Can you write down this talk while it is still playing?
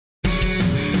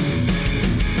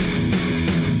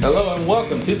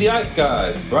welcome to the Ice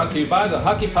Guys, brought to you by the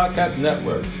Hockey Podcast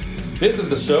Network. This is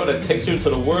the show that takes you to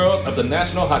the world of the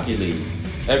National Hockey League.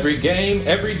 Every game,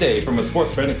 every day from a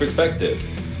sports betting perspective.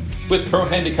 With pro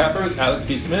handicappers Alex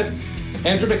P. Smith,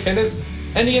 Andrew McInnes,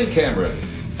 and Ian Cameron,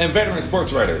 and veteran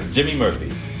sports writer Jimmy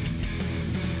Murphy.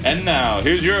 And now,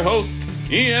 here's your host,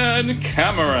 Ian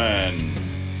Cameron.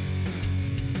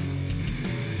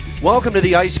 Welcome to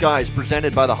the Ice Guys,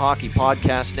 presented by the Hockey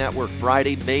Podcast Network.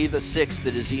 Friday, May the 6th,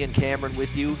 it is Ian Cameron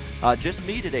with you. Just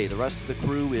me today. The rest of the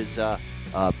crew is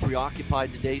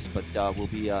preoccupied today, but we'll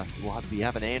be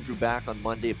having Andrew back on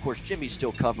Monday. Of course, Jimmy's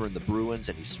still covering the Bruins,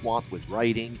 and he's swamped with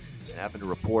writing and having to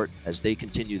report as they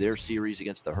continue their series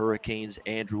against the Hurricanes.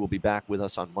 Andrew will be back with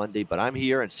us on Monday, but I'm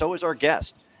here, and so is our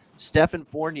guest, Stefan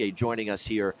Fournier, joining us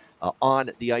here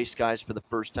on the Ice Guys for the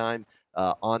first time.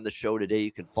 On the show today.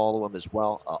 You can follow him as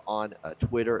well on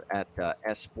Twitter at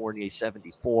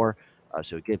sfournier74.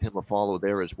 So give him a follow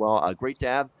there as well. Great to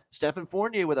have Stefan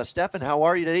Fournier with us. Stefan, how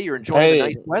are you today? You're enjoying the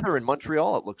nice weather in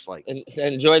Montreal, it looks like.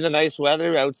 Enjoy the nice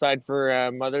weather outside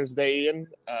for Mother's Day, Ian.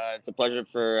 It's a pleasure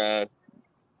to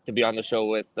be on the show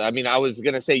with. I was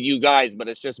going to say you guys, but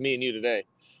it's just me and you today.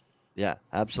 Yeah,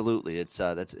 absolutely. It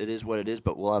is what it is,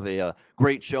 but we'll have a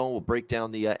great show. We'll break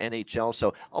down the NHL.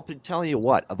 So I'll be telling you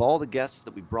what, of all the guests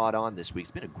that we brought on this week,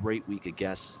 it's been a great week of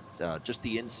guests. Just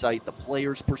the insight, the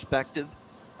players' perspective,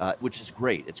 which is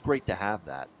great. It's great to have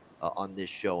that on this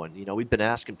show. And, we've been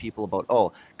asking people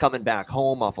about, coming back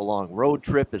home off a long road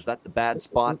trip. Is that the bad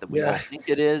spot that we all think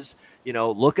it is?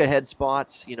 Look ahead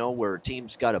spots, where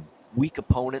teams got a weak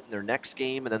opponent in their next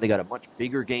game, and then they got a much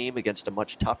bigger game against a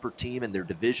much tougher team in their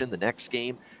division the next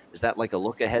game. Is that like a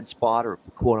look-ahead spot or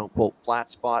quote-unquote flat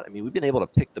spot? We've been able to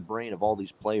pick the brain of all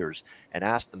these players and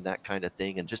ask them that kind of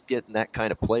thing and just getting that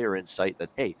kind of player insight that,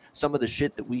 hey, some of the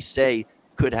shit that we say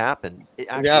could happen, it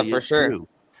actually is true.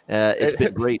 It's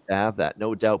been great to have that,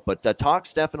 no doubt. But talk,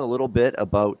 Stefan, a little bit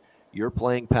about your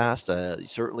playing past,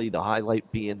 certainly the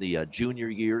highlight being the junior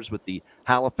years with the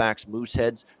Halifax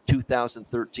Mooseheads,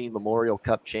 2013 Memorial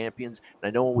Cup champions.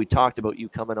 And I know when we talked about you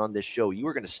coming on this show, you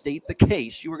were going to state the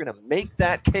case. You were going to make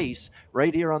that case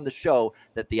right here on the show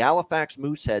that the Halifax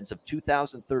Mooseheads of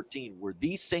 2013 were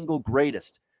the single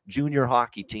greatest junior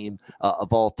hockey team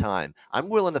of all time. I'm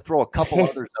willing to throw a couple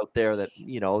others out there that,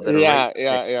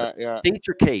 State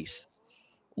your case.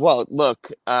 Well,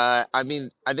 look, I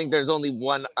think there's only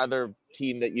one other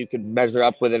team that you could measure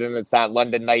up with it, and it's that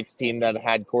London Knights team that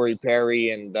had Corey Perry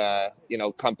and,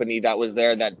 company that was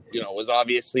there that, was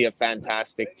obviously a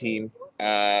fantastic team.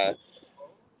 At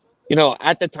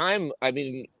the time, I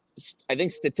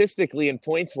think statistically and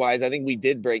points-wise, I think we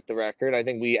did break the record. I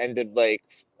think we ended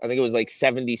it was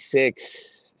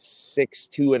 76,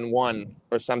 6-2-1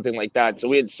 or something like that. So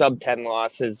we had sub-10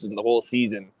 losses in the whole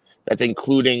season. That's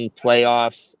including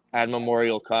playoffs and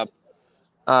Memorial Cup.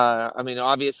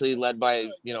 Obviously led by,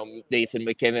 Nathan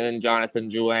McKinnon,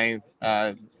 Jonathan Drouin,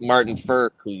 Martin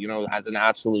Ferk, who, has an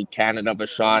absolute cannon of a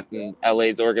shot in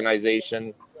LA's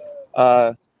organization.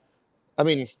 It's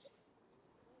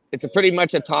a pretty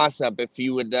much a toss-up if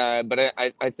you would, but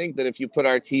I think that if you put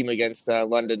our team against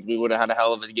London, we would have had a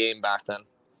hell of a game back then.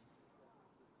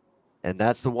 And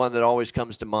that's the one that always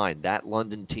comes to mind, that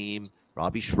London team,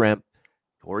 Robbie Schremp,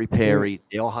 Corey Perry,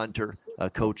 Dale Hunter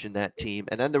coaching that team.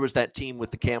 And then there was that team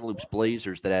with the Kamloops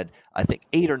Blazers that had, I think,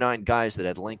 8 or 9 guys that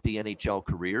had lengthy NHL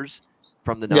careers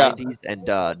from the 90s. And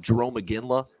Jerome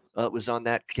McGinley was on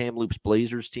that Kamloops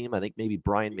Blazers team. I think maybe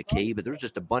Brian McKay, but there's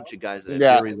just a bunch of guys that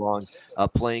had very long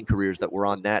playing careers that were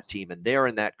on that team. And they're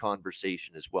in that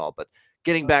conversation as well. But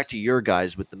getting back to your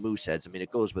guys with the Mooseheads,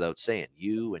 it goes without saying.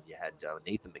 You and you had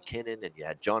Nathan McKinnon and you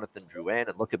had Jonathan Drouin,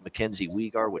 and look at Mackenzie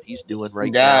Weegar, what he's doing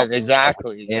right now. Yeah,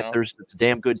 exactly. Panthers, it's a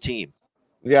damn good team.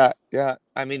 Yeah.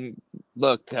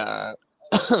 Look,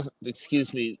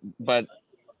 excuse me, but,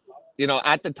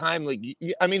 at the time,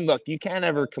 you can't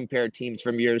ever compare teams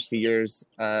from years to years.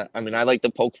 I like to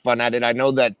poke fun at it. I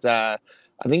know that I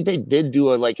think they did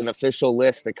do an official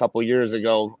list a couple years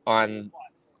ago on,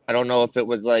 I don't know if it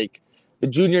was the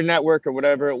Junior Network or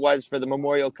whatever it was for the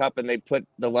Memorial Cup, and they put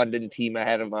the London team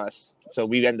ahead of us. So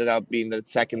we ended up being the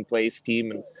second place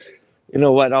team. And you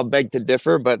know what? I'll beg to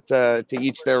differ, but to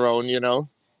each their own, Well,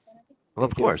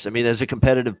 of course. As a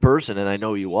competitive person, and I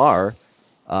know you are,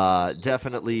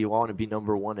 definitely you want to be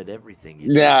number one at everything.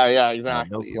 Yeah,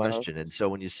 exactly. No question. And so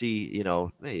when you see,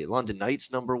 hey, London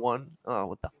Knights number one,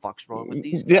 what the fuck's wrong with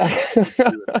these guys? Yeah.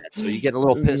 So you get a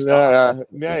little pissed off.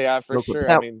 Yeah, for sure.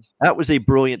 That was a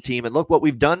brilliant team. And look, what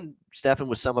we've done, Stefan,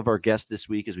 with some of our guests this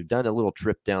week is we've done a little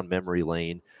trip down memory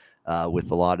lane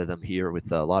with a lot of them here,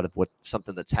 with a lot of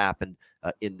something that's happened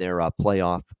in their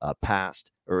playoff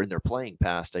past or in their playing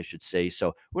past, I should say.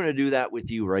 So we're going to do that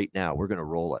with you right now. We're going to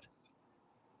roll it.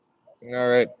 All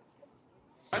right.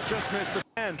 That just missed the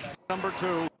 10. Number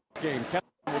 2 game. Kevin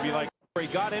will be like, he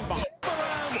got in behind.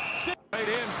 Right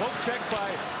in. Poke check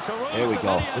by Caruso. There we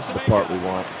go. This is the part we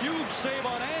want. Huge save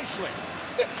on Ashley.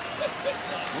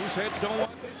 Mooseheads don't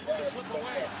want this one to slip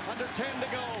away. Under 10 to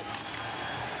go.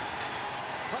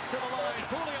 Up to the line.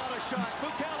 Cooley on a shot.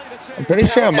 Bukali to save. I'm pretty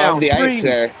sure I'm off the ice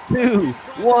there. 3, 2,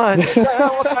 1. The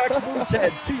Halifax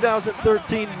Mooseheads,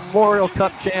 2013 Memorial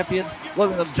Cup champions.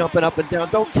 Look at them jumping up and down.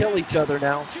 Don't kill each other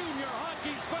now. Junior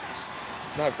hockey's best.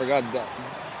 No, I forgot that.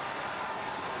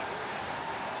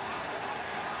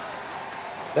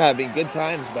 That'd be good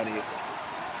times, buddy.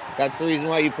 That's the reason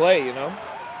why you play, you know?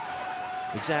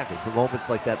 Exactly. For moments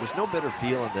like that, there's no better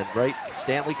feeling than, right?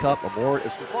 Stanley Cup, Memorial,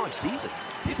 it's long seasons.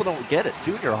 People don't get it.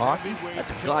 Junior hockey,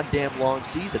 that's a goddamn long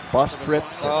season. Bus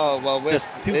trips. Oh, well, with, just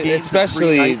 2 games,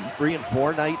 especially 3 and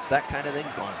 4 nights, that kind of thing.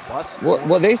 On bus.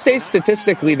 Well, they say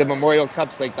statistically the Memorial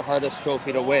Cup's like the hardest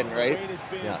trophy to win, right?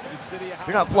 Yeah.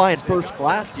 You're not flying first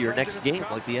class to your next game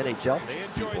like the NHL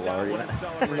people are.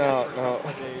 No.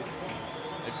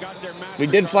 We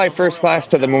did fly first class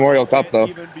to the Memorial Cup, though.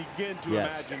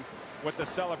 Yes. What the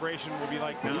celebration will be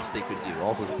like now. Least they could do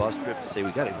all those bus trips and say we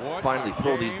got to finally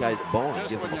throw these guys a bone and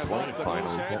give them a plane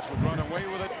finally.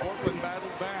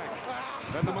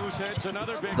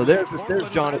 So there's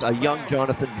Jonathan, a young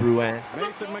Jonathan Drouin.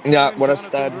 Yeah, what a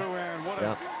stud.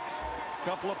 Yeah.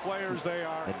 Couple of players they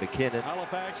are. And McKinnon.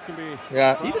 Halifax can be.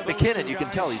 Yeah. Even McKinnon, you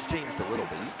can tell he's changed a little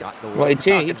bit. He's gotten a Well, he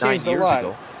changed a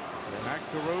lot.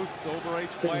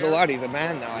 Changed a lot. He's a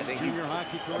man now. I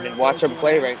think watch him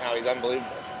play right now. He's unbelievable.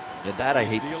 And that I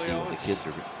hate to see when the kids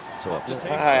are so upset.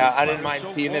 I didn't mind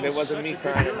seeing it. It wasn't me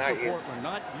crying in that game.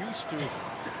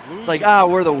 It's like,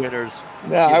 we're the winners.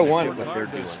 Yeah, I won. What they're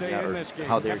doing, or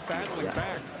how they're doing.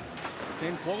 Yeah.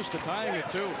 Came close to tying it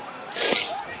too.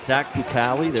 Zach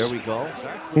Bukali, there we go.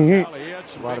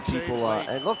 Mm-hmm. A lot of people,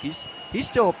 and look, he's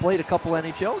still played a couple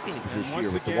NHL games this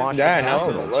year with the Washington Yeah, I know.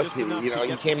 Capitals.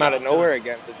 Look, he came out of nowhere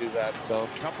again to do that. So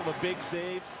a couple of big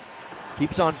saves.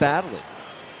 Keeps on battling.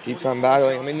 Keeps on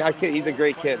battling. I mean, that kid, he's a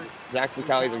great kid. Zach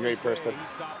Bukali's a great person.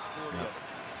 Yeah.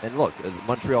 And look, the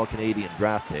Montreal Canadian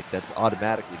draft pick, that's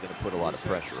automatically going to put a lot of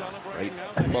pressure on him, right?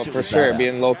 Well, for sure,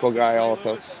 being local guy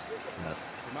also. Yeah.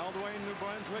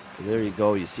 So there you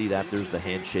go. You see that. There's the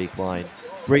handshake line.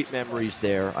 Great memories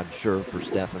there, I'm sure, for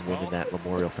Stefan winning that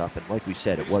Memorial Cup. And like we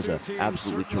said, it was an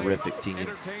absolutely terrific team.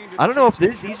 I don't know if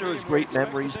these are his great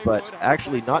memories, but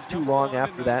actually not too long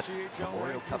after that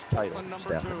Memorial Cup title,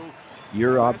 Stefan,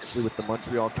 you're obviously with the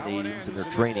Montreal Canadiens in their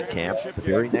training camp the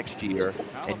very next year,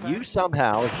 and you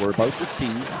somehow, as we're about to see,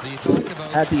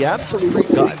 had the absolute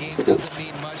guts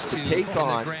to take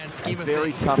on a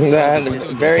very tough,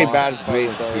 very bad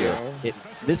fight, though. Yeah.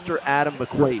 Mr. Adam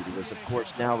McQuaid, who is, of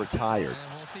course, now retired,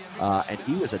 and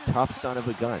he was a tough son of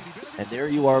a gun. And there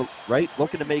you are, right,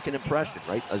 looking to make an impression,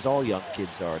 right, as all young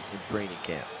kids are in training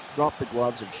camp. Drop the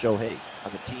gloves and show, hey,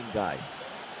 I'm a team guy.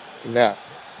 Yeah.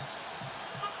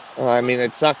 I mean,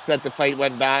 it sucks that the fight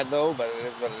went bad, though, but it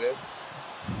is what it is.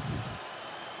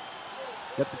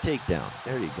 Got the takedown.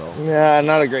 There you go. Yeah,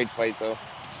 not a great fight, though.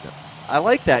 No. I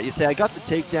like that. You say, I got the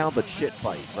takedown, but shit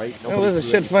fight, right? It was a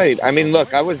shit fight. I mean,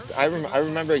 look, I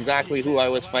remember exactly who I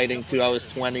was fighting to. I was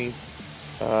 20.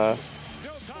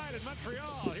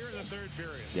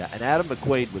 Yeah, and Adam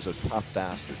McQuaid was a tough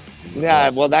bastard. Yeah,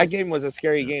 well, that game was a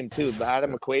scary game, too.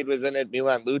 Adam McQuaid was in it.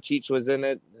 Milan Lucic was in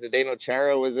it. Zdeno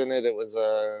Chara was in it. It was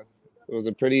a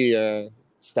pretty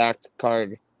stacked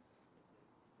card.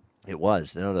 It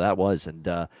was. No, that was. And,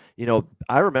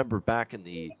 I remember back in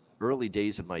the early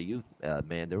days of my youth,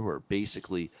 man, there were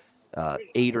basically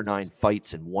 8 or 9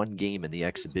 fights in one game in the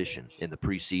exhibition in the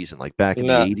preseason, like back in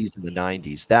the 80s and the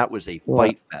 90s. That was a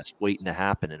fight fest waiting to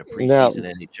happen in a preseason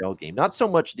NHL game. Not so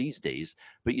much these days,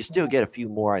 but you still get a few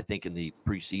more, I think, in the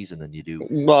preseason than you do.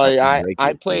 Well,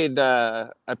 I played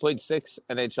 6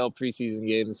 NHL preseason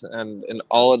games, and in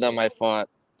all of them I fought.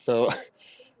 So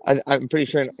I'm pretty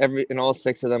sure in all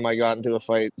 6 of them I got into a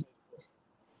fight.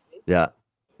 Yeah,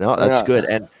 no, that's good.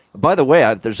 And by the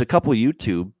way, there's a couple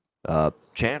YouTube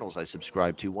channels I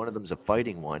subscribe to. One of them's a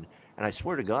fighting one, and I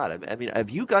swear to God, I mean, have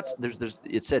you got?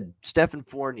 It said Stefan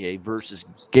Fournier versus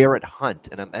Garrett Hunt,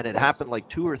 and it happened like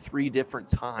 2 or 3 different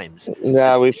times.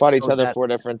 Yeah, we fought each other 4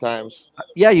 different times.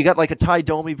 Yeah, you got like a Ty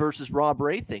Domi versus Rob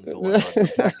Ray thing going on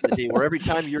back in the day, where every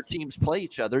time your teams play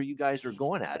each other, you guys are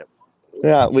going at it.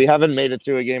 Yeah, we haven't made it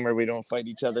through a game where we don't fight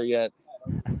each other yet.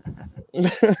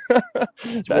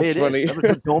 That's funny. That was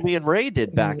what Domi and Ray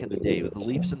did back in the day with the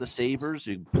Leafs and the Sabres.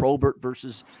 Probert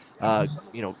versus,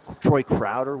 Troy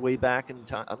Crowder way back in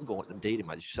time. I'm dating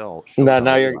myself.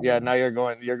 Now you're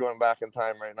going back in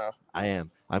time right now. I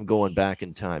am. I'm going back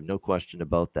in time. No question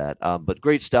about that. But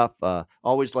great stuff.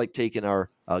 Always like taking our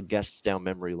guests down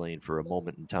memory lane for a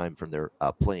moment in time from their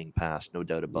playing past. No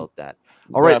doubt about that.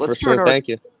 All right, let's turn Thank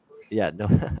you. Yeah, no.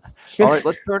 All right,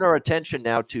 let's turn our attention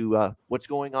now to what's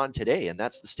going on today, and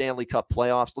that's the Stanley Cup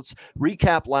playoffs. Let's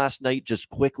recap last night just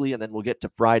quickly, and then we'll get to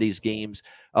Friday's games.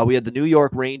 We had the New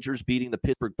York Rangers beating the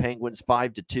Pittsburgh Penguins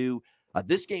 5-2.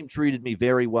 This game treated me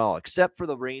very well, except for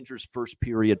the Rangers' first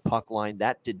period puck line.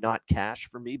 That did not cash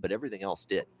for me, but everything else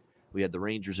did. We had the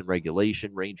Rangers in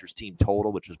regulation, Rangers team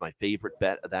total, which was my favorite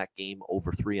bet of that game,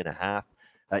 over 3.5.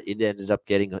 It ended up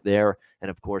getting there, and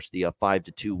of course the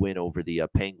 5-2 win over the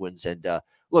Penguins. And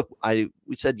look,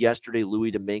 we said yesterday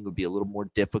Louis Domingue would be a little more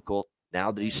difficult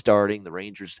now that he's starting. The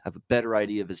Rangers have a better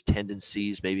idea of his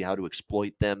tendencies, maybe how to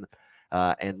exploit them.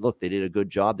 And look, they did a good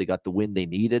job. They got the win they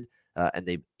needed, and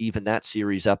they evened that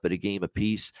series up at a game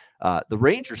apiece. The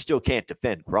Rangers still can't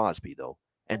defend Crosby though,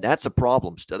 and that's a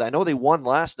problem still. I know they won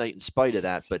last night in spite of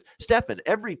that, but Stefan,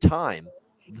 every time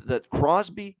that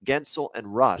Crosby, Gensel, and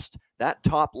Rust, that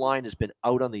top line has been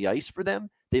out on the ice for them.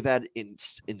 They've had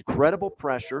incredible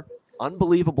pressure,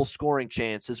 unbelievable scoring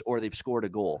chances, or they've scored a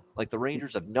goal. Like the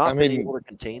Rangers have not been able to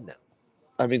contain them.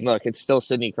 I mean, look, it's still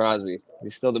Sidney Crosby.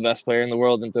 He's still the best player in the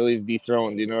world until he's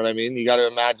dethroned. You know what I mean? You got to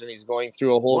imagine he's going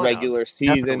through a whole regular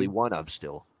season. Definitely one of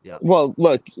still. Yeah. Well,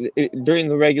 look, during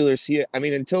the regular season, I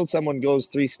mean, until someone goes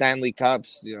 3 Stanley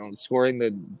Cups, scoring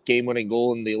the game-winning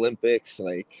goal in the Olympics,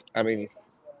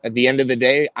 at the end of the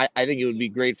day, I think it would be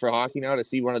great for hockey now to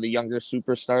see one of the younger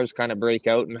superstars kind of break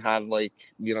out and have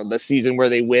the season where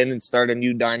they win and start a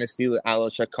new dynasty a la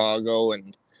Chicago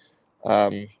and,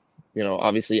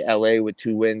 obviously LA with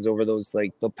 2 wins over those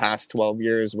the past 12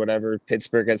 years, whatever.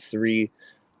 Pittsburgh has 3,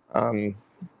 but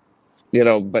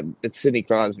it's Sidney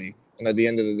Crosby. And at the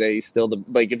end of the day, he's still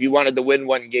if you wanted to win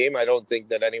one game, I don't think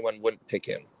that anyone wouldn't pick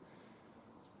him.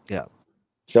 Yeah.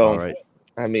 So, all right.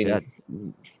 I mean,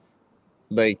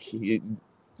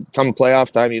 come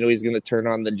playoff time, he's going to turn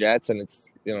on the Jets, and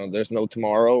it's, there's no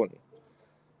tomorrow. And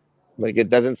it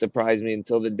doesn't surprise me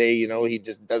until the day, he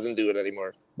just doesn't do it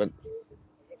anymore. But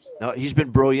no, he's been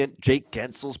brilliant. Jake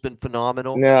Gensel's been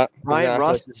phenomenal. Yeah. Ryan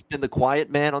Rust has been the quiet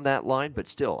man on that line, but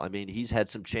still, I mean, he's had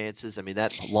some chances. I mean,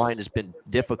 that line has been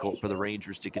difficult for the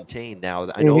Rangers to contain now.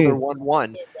 I know they're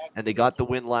 1-1, and they got the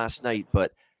win last night,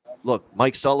 but look,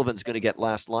 Mike Sullivan's going to get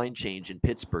last line change in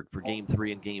Pittsburgh for Game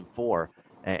 3 and Game 4,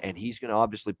 and he's going to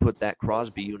obviously put that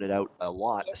Crosby unit out a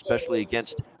lot, especially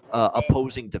against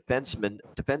opposing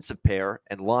defensive pair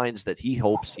and lines that he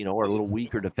hopes, are a little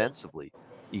weaker defensively.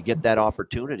 You get that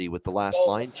opportunity with the last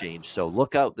line change. So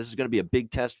look out. This is going to be a big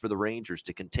test for the Rangers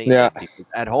to contain them.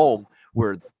 At home,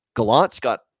 where Gallant's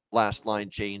got last line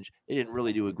change, they didn't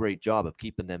really do a great job of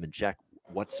keeping them in check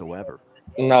whatsoever.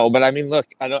 No, but I mean, look,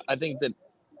 I think that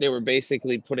they were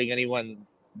basically putting anyone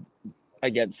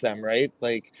against them, right?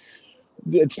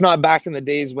 It's not back in the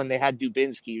days when they had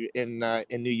Dubinsky in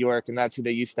New York, and that's who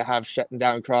they used to have shutting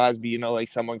down Crosby,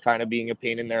 someone kind of being a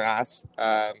pain in their ass.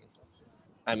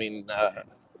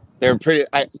 They're pretty.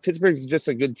 Pittsburgh's just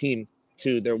a good team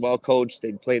too. They're well coached.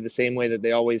 They play the same way that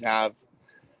they always have.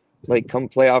 Come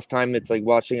playoff time, it's like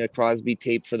watching a Crosby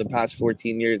tape for the past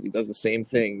 14 years. He does the same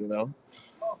thing,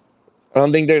 I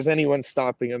don't think there's anyone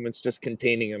stopping him. It's just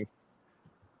containing him.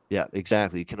 Yeah,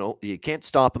 exactly. You can't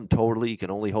stop him totally. You can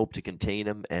only hope to contain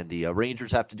him, and the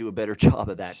Rangers have to do a better job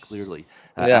of that, clearly,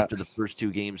 after the first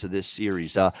 2 games of this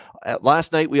series.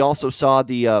 Last night, we also saw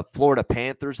the Florida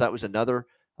Panthers. That was another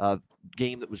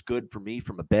game that was good for me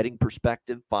from a betting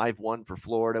perspective. 5-1 for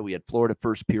Florida. We had Florida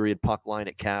first period puck line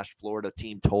at cashed. Florida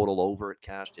team total over at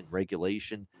cashed in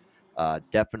regulation.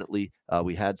 Definitely,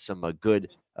 we had some good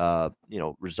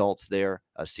results there,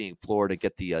 seeing Florida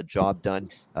get the job done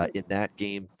in that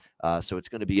game. So it's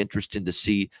going to be interesting to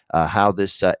see how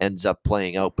this ends up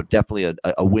playing out, but definitely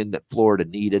a win that Florida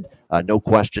needed. No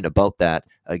question about that,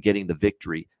 getting the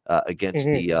victory against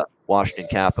the Washington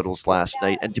Capitals last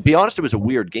night. And to be honest, it was a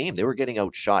weird game. They were getting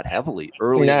outshot heavily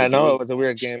early. Yeah, no, it was a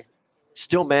weird game.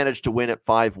 Still managed to win at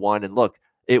 5-1. And look,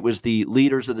 it was the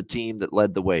leaders of the team that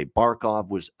led the way. Barkov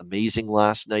was amazing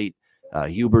last night.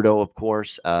 Huberdeau, of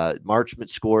course. Marchment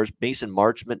scores. Mason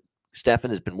Marchment, Stefan,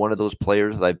 has been one of those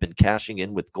players that I've been cashing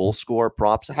in with goal scorer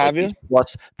props. Have you?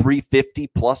 Plus 350,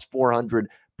 plus 400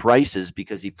 prices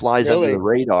because he flies under the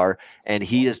radar, and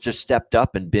he has just stepped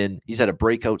up and he's had a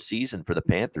breakout season for the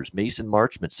Panthers. Mason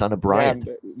Marchment, son of Bryant.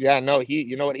 Yeah, no,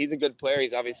 he's a good player.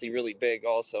 He's obviously really big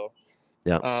also.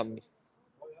 Yeah.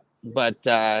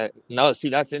 But no, see,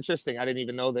 that's interesting. I didn't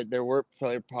even know that there were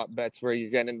player prop bets where you're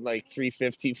getting like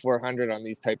 350, 400 on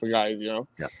these type of guys, Yeah.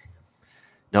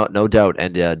 No doubt.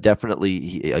 And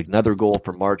definitely another goal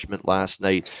from Marchment last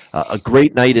night. A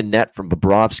great night in net from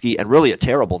Bobrovsky, and really a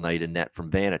terrible night in net from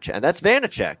Vanacek. And that's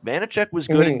Vanacek. Vanacek was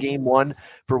good in game one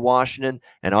for Washington,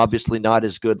 and obviously not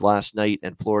as good last night,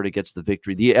 and Florida gets the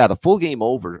victory. The full game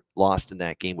over lost in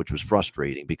that game, which was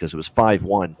frustrating because it was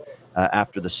 5-1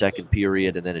 after the second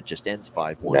period, and then it just ends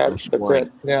 5-1. Yeah, No that's scoring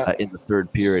it. Yeah. in the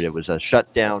third period. It was a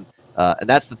shutdown. And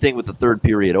that's the thing with the third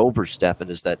period overs, Stefan,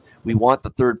 is that we want the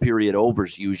third period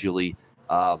overs usually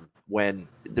when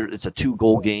it's a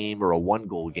 2-goal game or a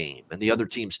 1-goal game, and the other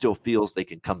team still feels they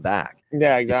can come back.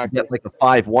 Yeah, exactly. If you get like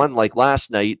a 5-1 like last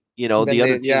night, the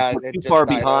other team too far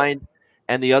behind,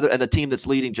 and the team that's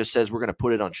leading just says we're going to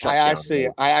put it on shutdown.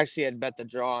 I actually had bet the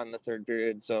draw in the third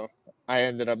period, so I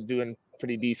ended up doing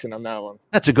pretty decent on that one.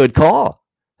 That's a good call.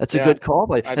 That's a good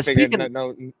call. I figured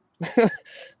no.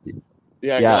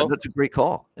 Yeah, that's a great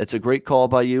call. It's a great call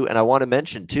by you. And I want to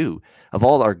mention, too, of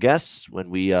all our guests,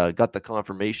 when we got the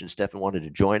confirmation Stefan wanted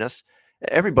to join us,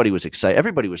 everybody was excited.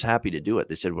 Everybody was happy to do it.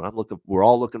 They said, we're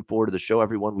all looking forward to the show,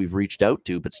 everyone we've reached out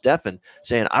to. But Stefan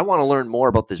saying, I want to learn more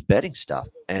about this betting stuff,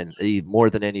 and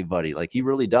more than anybody. Like, he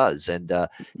really does. And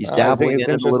he's dabbling in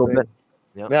it a little bit.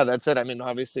 Yeah, that's it. I mean,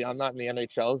 obviously, I'm not in the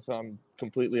NHL, so I'm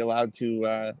completely allowed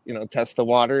to, test the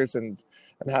waters and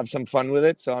have some fun with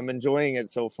it. So I'm enjoying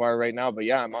it so far right now. But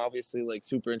yeah, I'm obviously like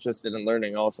super interested in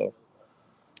learning also.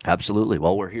 Absolutely.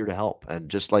 Well, we're here to help. And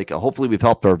just like hopefully we've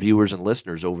helped our viewers and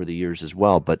listeners over the years as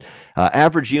well. But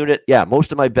average unit,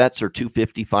 most of my bets are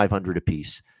 250, 500 a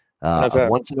piece.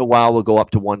 Once in a while, we'll go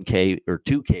up to 1K or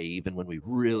 2K, even when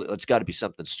it's got to be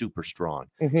something super strong,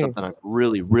 something I'm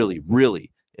really, really, really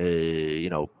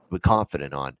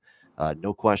confident on.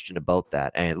 No question about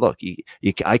that. And look,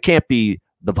 I can't be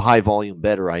the high volume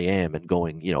better I am and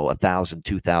going, 1,000,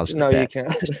 2,000. No, you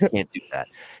can't. You can't do that.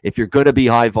 If you're going to be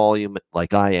high volume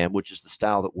like I am, which is the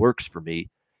style that works for me,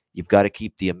 you've got to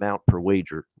keep the amount per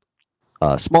wager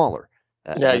smaller.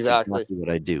 That's exactly what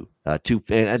I do.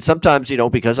 And sometimes,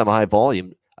 because I'm high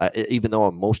volume, even though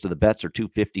most of the bets are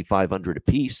 250, 500 a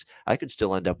piece, I could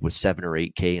still end up with 7 or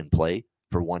 8K in play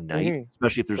for one night,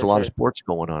 especially if there's a lot of sports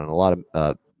going on and a lot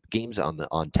of games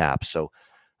on tap. So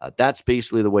that's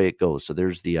basically the way it goes. So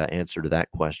there's the answer to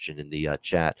that question in the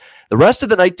chat. The rest of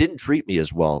the night didn't treat me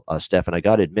as well, Stefan. I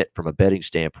got to admit, from a betting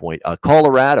standpoint,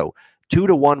 Colorado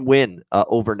 2-1 win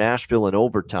over Nashville in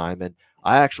overtime, and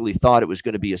I actually thought it was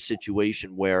going to be a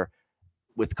situation where,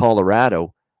 with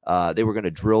Colorado, they were going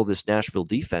to drill this Nashville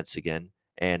defense again.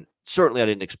 And certainly, I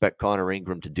didn't expect Connor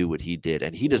Ingram to do what he did,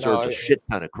 and he deserves a shit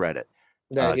ton of credit.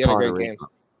 Yeah, he had a great game.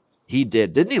 He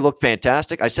did. Didn't he look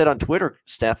fantastic? I said on Twitter,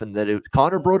 Stefan, that it was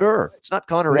Connor Brodeur. It's not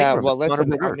Connor Ingram. Yeah, well,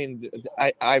 listen, I mean,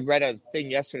 I read a thing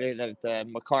yesterday that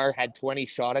Makar had 20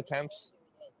 shot attempts.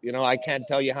 I can't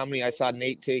tell you how many I saw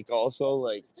Nate take also.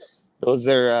 Like, those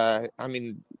are,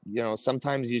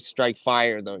 sometimes you strike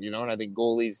fire, though, and I think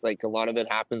goalies, like, a lot of it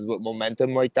happens with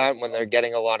momentum like that. When they're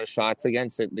getting a lot of shots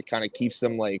against it, it kind of keeps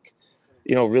them, like,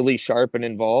 really sharp and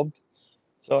involved.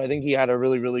 So I think he had a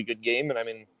really, really good game. And, I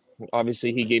mean,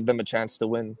 obviously he gave them a chance to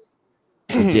win.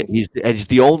 He's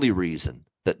the only reason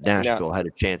that Nashville had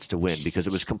a chance to win, because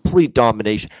it was complete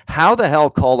domination. How the hell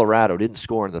Colorado didn't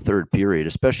score in the third period,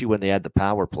 especially when they had the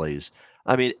power plays?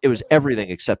 I mean, it was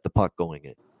everything except the puck going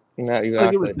in. Yeah, exactly.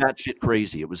 Like, it was batshit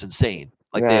crazy. It was insane.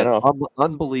 Like, they had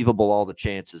unbelievable all the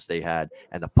chances they had,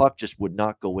 and the puck just would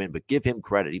not go in. But give him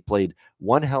credit. He played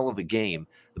one hell of a game.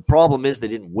 The problem is they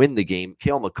didn't win the game.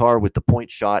 Cale Makar with the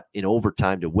point shot in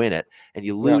overtime to win it, and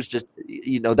you lose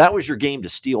that was your game to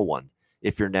steal one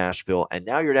if you're Nashville. And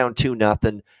now you're down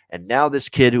 2-0, and now this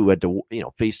kid who had to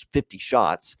face 50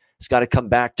 shots has got to come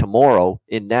back tomorrow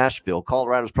in Nashville.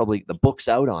 Colorado's probably the book's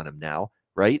out on him now.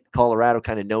 Right? Colorado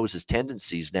kind of knows his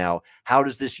tendencies now. How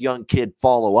does this young kid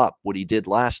follow up what he did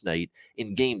last night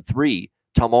in Game 3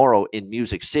 tomorrow in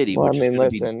Music City, which is going to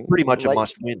be pretty much a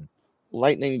must-win?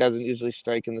 Lightning doesn't usually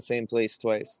strike in the same place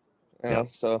twice,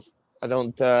 so I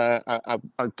don't. I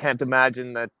can't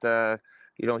imagine that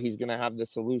he's going to have the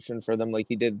solution for them like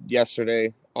he did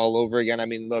yesterday all over again. I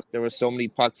mean, look, there were so many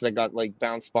pucks that got like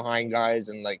bounced behind guys,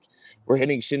 and like we're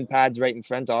hitting shin pads right in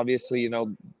front. Obviously,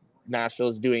 Nashville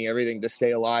is doing everything to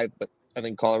stay alive, but I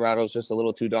think Colorado's just a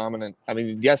little too dominant. I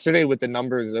mean, yesterday with the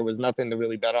numbers, there was nothing to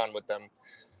really bet on with them.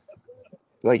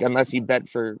 Like, unless you bet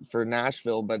for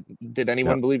Nashville, but did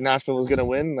anyone believe Nashville was going to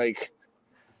win? Like,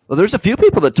 Well, there's a few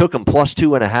people that took them plus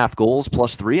 2.5 goals,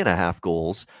 plus 3.5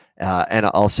 goals. And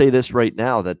I'll say this right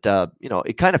now that,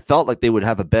 it kind of felt like they would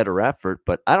have a better effort,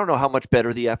 but I don't know how much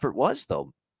better the effort was,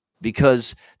 though,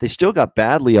 because they still got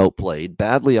badly outplayed,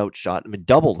 badly outshot. I mean,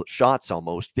 double shots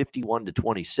almost,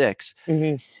 51-26.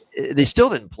 Mm-hmm. They still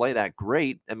didn't play that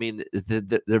great. I mean,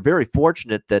 they're very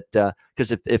fortunate that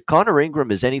because if Connor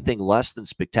Ingram is anything less than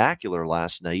spectacular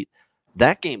last night,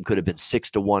 that game could have been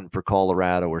 6-1 for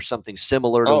Colorado or something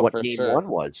similar to what game one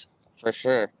was. For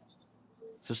sure.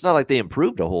 So it's not like they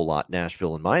improved a whole lot,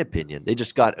 Nashville, in my opinion. They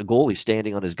just got a goalie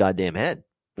standing on his goddamn head.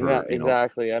 Yeah,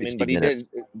 exactly. I mean, but he minutes.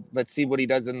 did. Let's see what he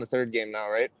does in the third game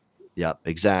now, right? Yeah,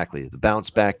 exactly. The bounce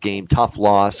back game, tough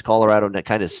loss. Colorado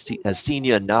kind of has seen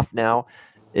you enough now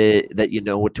that you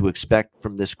know what to expect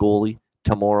from this goalie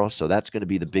tomorrow. So that's going to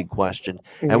be the big question.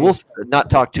 Mm-hmm. And we'll not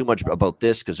talk too much about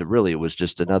this because it was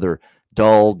just another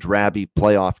dull, drabby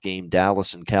playoff game,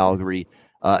 Dallas and Calgary,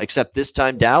 except this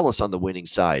time Dallas on the winning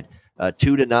side.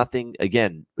 2-0.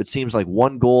 Again, it seems like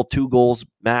 1 goal, 2 goals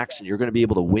max, and you're going to be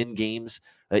able to win games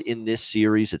in this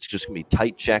series. It's just going to be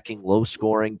tight checking, low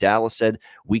scoring. Dallas said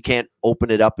we can't open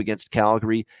it up against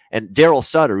Calgary. And Daryl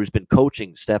Sutter, who's been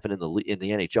coaching Stefan in the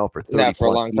NHL for 30 for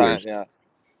a long years, time, yeah.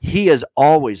 He has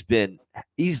always been.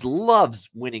 He loves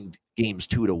winning games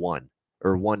 2-1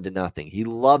 or 1-0. He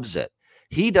loves it.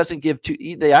 He doesn't give two.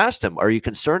 They asked him, "Are you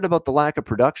concerned about the lack of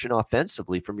production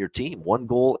offensively from your team? 1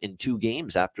 goal in 2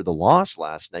 games after the loss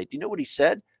last night." Do you know what he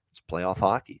said? It's playoff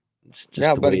hockey.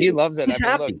 Yeah, but he loves it. He's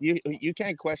happy. Look, you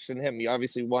can't question him. He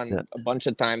obviously won a bunch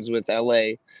of times with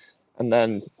LA, and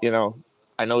then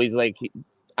I know he's like.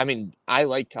 I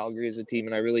like Calgary as a team,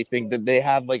 and I really think that they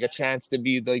have like a chance to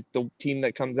be like the team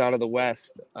that comes out of the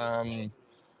West.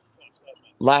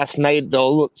 Last night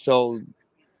though, so.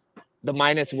 The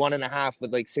 -1.5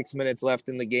 with like 6 minutes left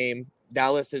in the game.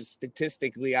 Dallas is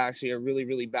statistically actually a really,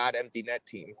 really bad empty net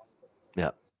team. Yeah.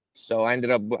 So I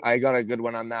got a good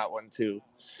one on that one too.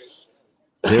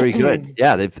 Very good.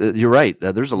 Yeah, you're right.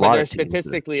 There's a lot of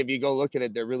statistically, if you go look at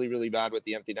it, they're really, really bad with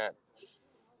the empty net.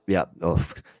 Yeah. Oh,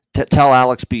 tell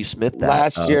Alex B. Smith that.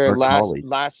 Last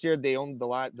year they owned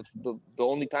the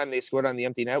only time they scored on the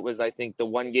empty net was I think the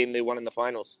one game they won in the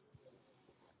finals.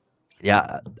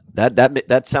 Yeah,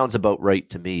 that sounds about right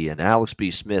to me. And Alex B.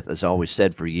 Smith has always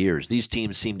said for years, these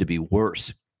teams seem to be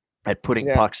worse at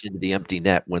putting pucks into the empty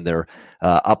net when they're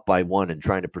up by 1 and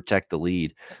trying to protect the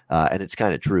lead. And it's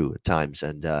kind of true at times.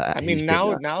 And now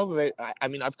that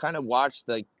I've kind of watched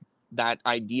like that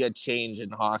idea change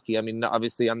in hockey. I mean,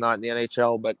 obviously I'm not in the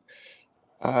NHL, but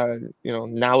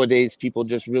nowadays people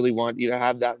just really want you to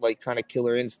have that like kind of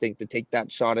killer instinct to take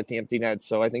that shot at the empty net.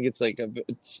 So I think it's like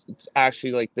it's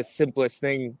actually like the simplest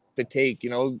thing to take.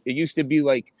 It used to be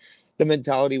like the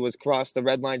mentality was cross the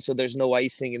red line, so there's no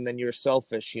icing, and then you're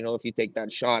selfish. If you take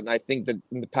that shot, and I think that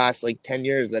in the past like 10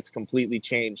 years, that's completely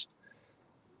changed.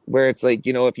 Where it's like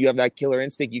if you have that killer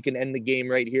instinct, you can end the game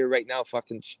right here, right now.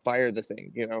 Fucking fire the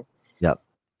thing. Yep.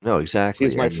 No, exactly.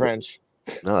 Excuse my French.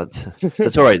 No,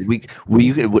 that's all right. We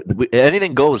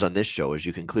anything goes on this show, as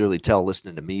you can clearly tell,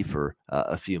 listening to me for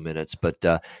a few minutes. But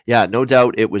no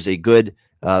doubt it was a good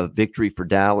victory for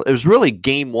Dallas. It was really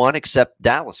game 1, except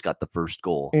Dallas got the first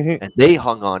goal, and they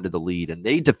hung on to the lead and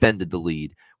they defended the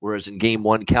lead. Whereas in game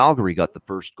 1, Calgary got the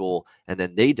first goal and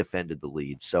then they defended the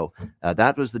lead. So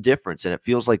that was the difference. And it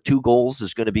feels like 2 goals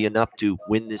is going to be enough to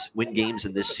win games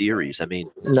in this series. I mean,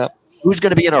 no. Who's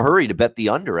going to be in a hurry to bet the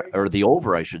under or the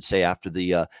over, I should say, after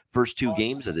the first 2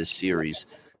 games of this series?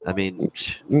 I mean,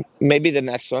 maybe the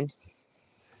next one.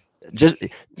 Just do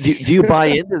you buy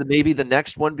into maybe the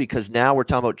next one, because now we're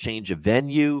talking about change of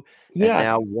venue? Yeah. And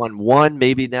now 1-1.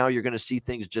 Maybe now you're going to see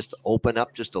things just open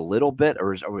up just a little bit,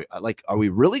 or are we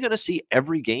really going to see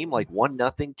every game like 1-0,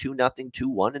 2-0,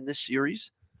 2-1 in this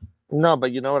series? No,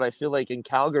 but you know what? I feel like in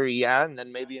Calgary, yeah, and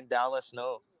then maybe in Dallas,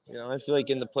 no. I feel like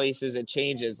in the places it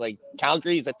changes. Like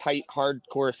Calgary is a tight,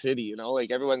 hardcore city. Like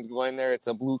everyone's going there. It's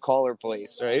a blue collar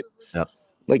place, right? Yep.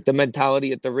 Like the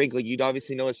mentality at the rink, like you'd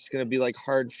obviously know it's just going to be like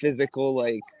hard physical,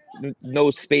 like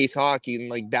no space hockey. And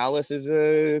like Dallas is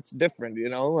it's different,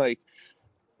 like,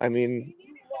 I mean,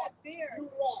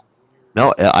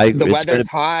 no, the weather's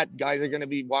hot. Guys are going to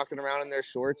be walking around in their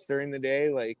shorts during the day.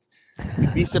 Like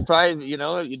you'd be surprised,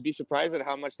 you'd be surprised at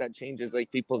how much that changes like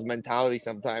people's mentality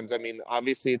sometimes. I mean,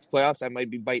 obviously it's playoffs. I might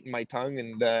be biting my tongue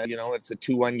and, it's a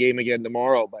 2-1 game again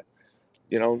tomorrow, but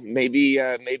maybe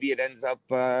it ends up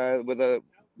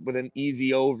with an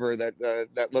easy over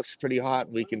that looks pretty hot.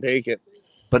 We can take it.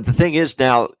 But the thing is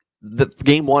now, the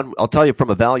game 1, I'll tell you from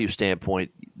a value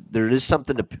standpoint, there is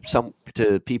something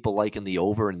to people liking the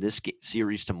over in this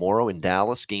series tomorrow in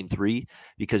Dallas, game 3,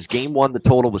 because game 1 the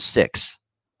total was 6.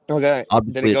 Okay. Did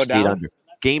Obviously, it go stayed down? under.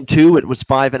 Game 2, it was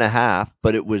 5.5,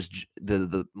 but it was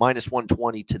the minus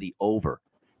 120 to the over.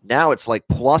 Now it's like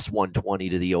plus 120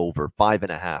 to the over,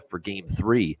 5.5 for game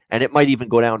 3, and it might even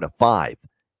go down to 5,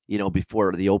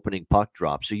 before the opening puck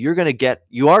drop. So you are going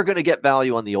to get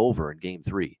value on the over in game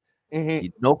 3. Mm-hmm.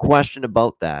 No question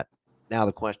about that. Now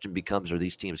the question becomes: are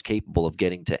these teams capable of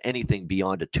getting to anything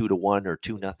beyond a 2-1 or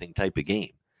 2-0 type of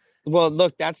game? Well,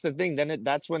 look, that's the thing. Then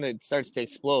that's when it starts to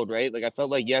explode, right? Like I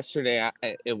felt like yesterday,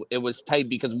 it was tight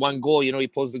because one goal, he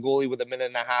pulls the goalie with a minute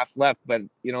and a half left. But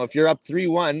if you're up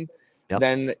 3-1,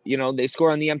 then they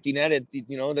score on the empty net.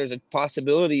 There's a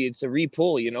possibility it's a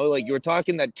repull. Like you were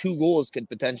talking that 2 goals could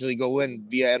potentially go in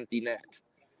via empty net.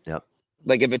 Yep.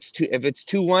 Like if it's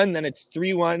 2-1, then it's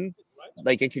 3-1.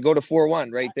 Like it could go to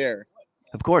 4-1 right there.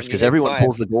 Of course, because everyone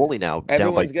pulls the goalie now.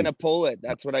 Everyone's going to pull it.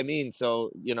 That's what I mean.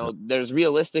 So, there's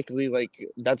realistically,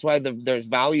 that's why there's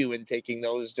value in taking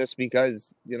those, just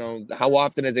because, how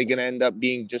often is it going to end up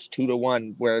being just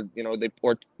 2-1 where,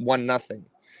 or 1-0?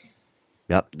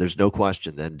 Yep, there's no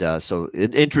question. And so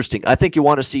interesting. I think you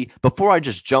want to see, before I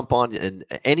just jump on and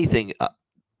anything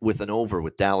with an over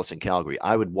with Dallas and Calgary,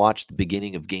 I would watch the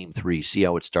beginning of game 3, see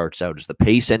how it starts out. Is the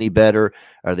pace any better?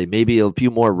 Are they maybe a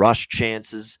few more rush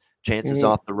chances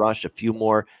off the rush, a few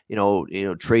more,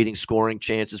 trading scoring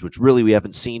chances, which really we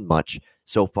haven't seen much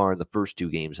so far in the first 2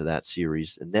 games of that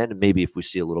series. And then maybe if we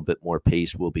see a little bit more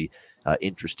pace, we'll be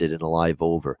interested in a live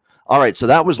over. All right, so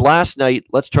that was last night.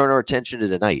 Let's turn our attention to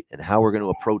tonight and how we're going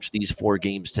to approach these 4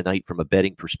 games tonight from a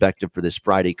betting perspective for this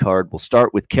Friday card. We'll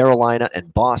start with Carolina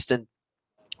and Boston.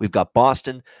 We've got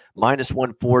Boston minus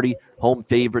 140, home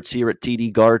favorites here at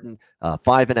TD Garden,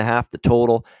 5.5 the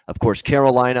total. Of course,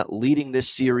 Carolina leading this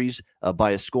series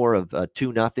by a score of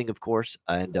 2-0, of course.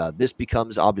 And this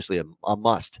becomes obviously a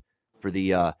must for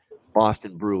the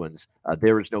Boston Bruins.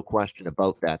 There is no question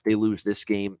about that. They lose this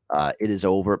game, it is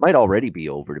over. It might already be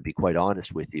over, to be quite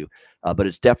honest with you. But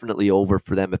it's definitely over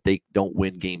for them if they don't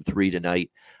win game 3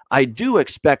 tonight. I do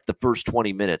expect the first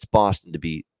 20 minutes Boston to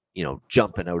be,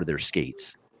 jumping out of their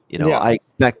skates. I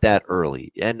expect that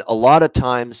early. And a lot of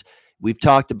times we've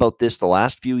talked about this the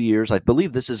last few years. I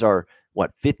believe this is our,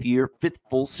 fifth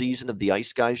full season of the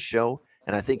Ice Guys show.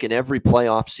 And I think in every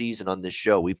playoff season on this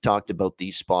show, we've talked about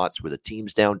these spots where the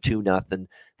team's down 2-0.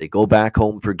 They go back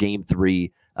home for game 3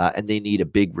 and they need a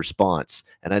big response.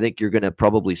 And I think you're going to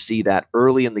probably see that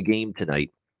early in the game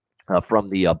tonight from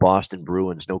the Boston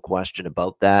Bruins. No question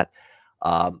about that.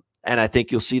 And I think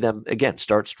you'll see them, again,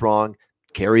 start strong,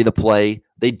 carry the play.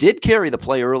 They did carry the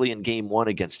play early in game 1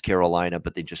 against Carolina,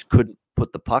 but they just couldn't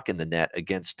put the puck in the net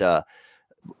against Antti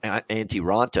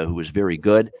Raanta, who was very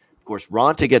good. Of course,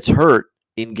 Raanta gets hurt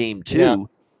in game 2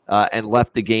 and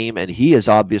left the game, and he is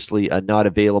obviously not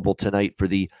available tonight for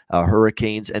the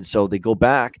Hurricanes. And so they go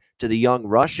back to the young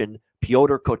Russian,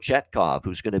 Pyotr Kochetkov,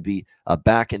 who's going to be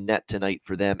back in net tonight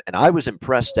for them. And I was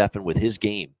impressed, Stefan, with his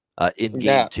game in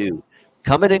game 2.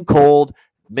 Coming in cold,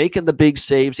 making the big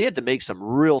saves. He had to make some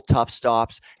real tough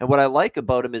stops. And what I like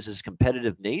about him is his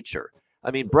competitive nature.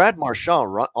 I mean, Brad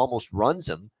Marchand almost runs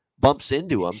him, bumps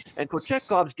into him, and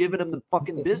Kochetkov's giving him the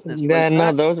fucking business. Yeah,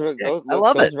 no, those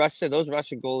Russian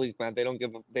goalies, man,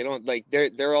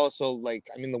 they're also like,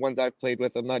 I mean, the ones I've played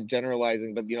with, I'm not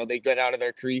generalizing, but they get out of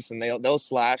their crease and they'll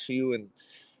slash you. And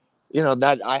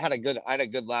that I had a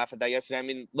good laugh at that yesterday. I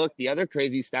mean, look, the other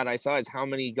crazy stat I saw is how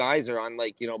many guys are on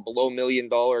below $1 million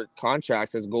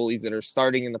contracts as goalies that are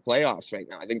starting in the playoffs right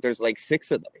now. I think there's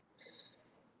 6 of them.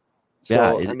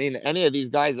 So, I mean, any of these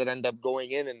guys that end up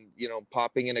going in and,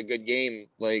 popping in a good game,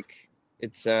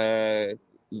 it's, I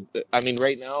mean,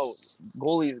 right now,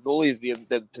 goalies,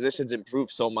 the positions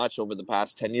improved so much over the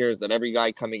past 10 years that every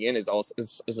guy coming in is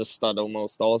a stud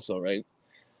almost also, right?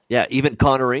 Yeah, even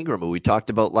Connor Ingram, who we talked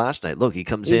about last night. Look, he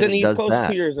comes He's in and East does Coast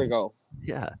that 2 years ago.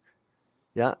 Yeah.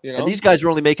 And these guys are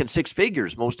only making 6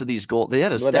 figures. Most of these goals, they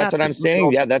had a stat. That's what I'm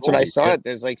saying. Yeah, that's what I saw.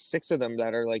 There's 6 of them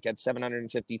that are at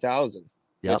 $750,000,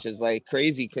 which is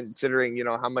crazy considering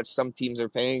how much some teams are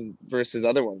paying versus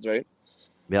other ones, right?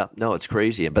 Yeah, no, it's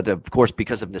crazy. But of course,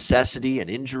 because of necessity and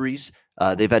injuries,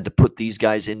 they've had to put these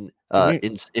guys in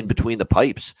between the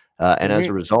pipes. And as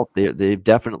a result, they've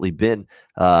definitely been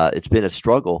it's been a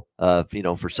struggle,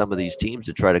 for some of these teams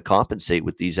to try to compensate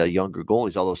with these younger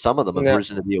goalies. Although some of them have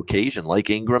risen to the occasion, like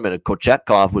Ingram, and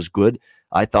Kochetkov was good,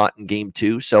 I thought, in game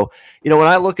 2. So, when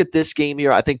I look at this game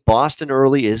here, I think Boston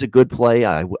early is a good play.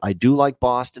 I do like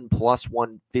Boston plus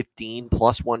 115,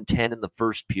 plus 110 in the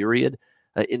first period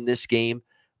in this game.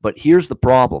 But here's the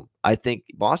problem. I think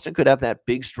Boston could have that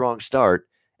big, strong start.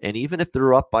 And even if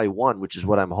they're up by 1, which is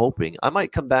what I'm hoping, I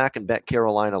might come back and bet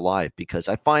Carolina live, because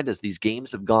I find as these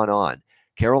games have gone on,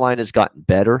 Carolina's gotten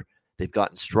better. They've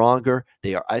gotten stronger.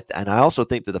 They are, and I also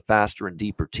think they're the faster and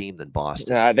deeper team than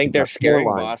Boston. Yeah, I think they're scaring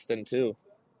Carolina. Boston too.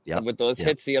 Yep. With those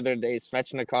hits the other day,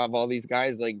 Svechnikov, all these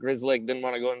guys, like Grizzly didn't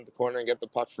want to go into the corner and get the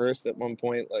puck first at one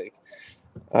point. Like,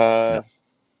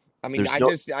 I mean,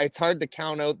 it's hard to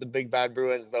count out the big bad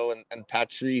Bruins though, and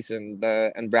Patrice and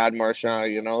Brad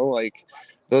Marchand. You know, like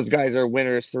those guys are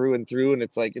winners through and through, and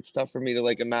it's like it's tough for me to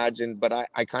like imagine. But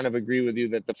I kind of agree with you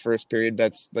that the first period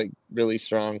that's like really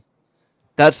strong.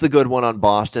 That's the good one on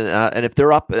Boston, and if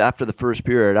they're up after the first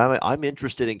period, I'm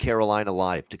interested in Carolina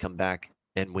live to come back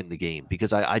and win the game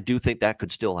because I do think that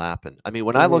could still happen. I mean,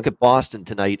 when I look at Boston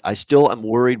tonight, I still am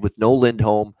worried with no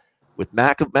Lindholm. With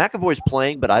McAvoy's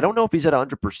playing, but I don't know if he's at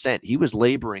 100%. He was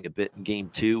laboring a bit in game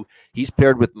 2. He's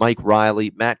paired with Mike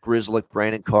Riley, Matt Grzelcyk,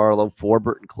 Brandon Carlo,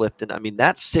 Forbert, and Clifton. I mean,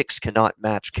 that 6 cannot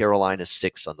match Carolina's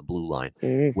 6 on the blue line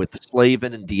with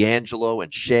Slavin and D'Angelo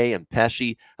and Shea and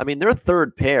Pesce. I mean, their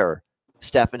third pair,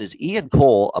 Stefan, is Ian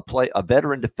Cole, a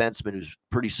veteran defenseman who's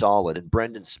pretty solid, and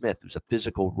Brendan Smith, who's a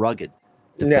physical, rugged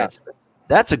defenseman. Yeah.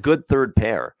 That's a good third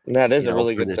pair. That is a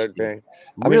really good third pair.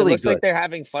 I mean, it looks like they're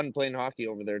having fun playing hockey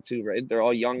over there too, right? They're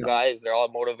all young guys. They're all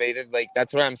motivated. Like,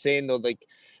 that's what I'm saying, though. Like,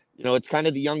 you know, it's kind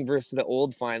of the young versus the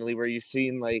old finally, where you've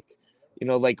seen, like, you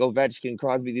know, like Ovechkin,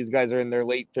 Crosby, these guys are in their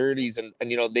late 30s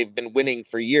and you know, they've been winning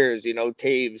for years. You know,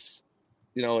 Taves,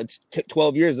 you know, it's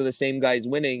 12 years of the same guys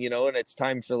winning, you know, and it's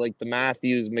time for, like, the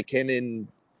Matthews, McKinnon,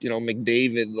 you know,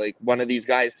 McDavid, like, one of these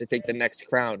guys to take the next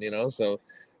crown, you know, so...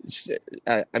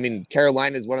 I mean,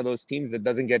 Carolina is one of those teams that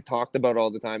doesn't get talked about all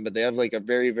the time, but they have like a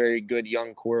very, very good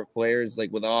young core of players,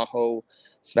 like with Aho,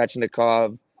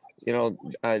 Svechnikov, you know,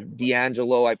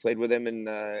 D'Angelo. I played with him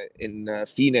in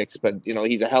Phoenix, but you know,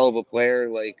 he's a hell of a player.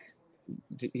 Like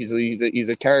he's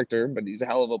a character, but he's a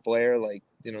hell of a player. Like,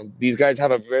 you know, these guys have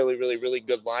a really, really, really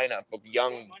good lineup of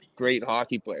young, great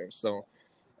hockey players. So,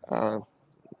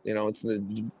 you know, it's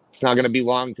not going to be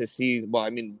long to see. Well, I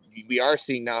mean, we are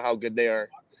seeing now how good they are.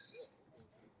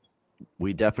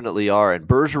 We definitely are. And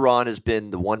Bergeron has been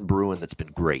the one Bruin that's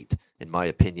been great, in my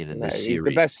opinion, in this series. He's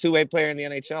the best two-way player in the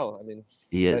NHL. I mean,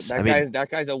 he is. That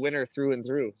guy's a winner through and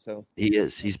through. So he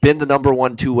is. He's been the number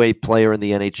one two-way player in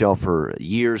the NHL for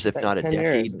years, if not a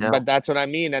decade now. But that's what I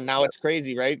mean. And now it's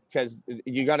crazy, right? Because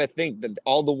you got to think that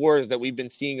all the wars that we've been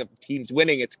seeing of teams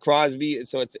winning, it's Crosby.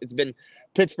 So it's been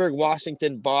Pittsburgh,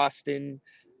 Washington, Boston,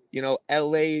 you know,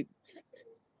 LA,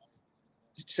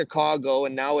 Chicago,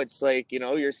 and now it's like, you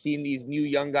know, you're seeing these new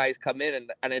young guys come in,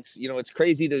 and it's, you know, it's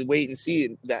crazy to wait and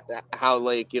see that how,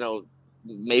 like, you know,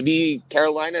 maybe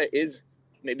Carolina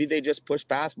maybe they just push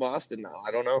past Boston now.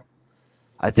 I don't know.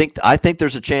 I think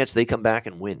there's a chance they come back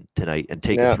and win tonight and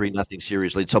take a 3-0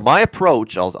 series lead. So my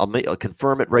approach, I'll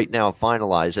confirm it right now,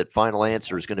 finalize it. Final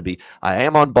answer is going to be I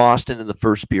am on Boston in the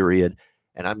first period,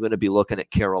 and I'm going to be looking at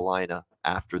Carolina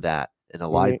after that in a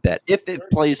live bet if it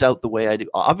plays out the way I do.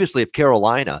 Obviously, if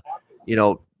Carolina, you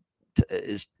know,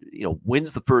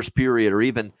 wins the first period or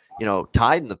even, you know,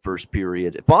 tied in the first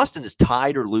period, if Boston is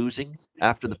tied or losing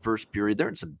after the first period, they're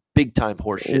in some big time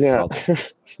horse shit trouble.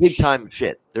 Big time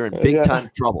shit. They're in big time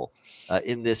trouble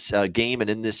in this game and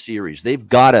in this series. They've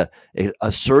got to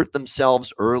assert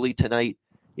themselves early tonight.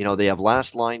 You know, they have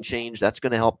last line change. That's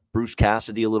going to help Bruce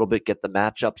Cassidy a little bit get the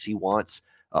matchups he wants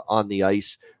on the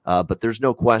ice. But there's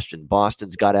no question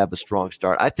Boston's got to have a strong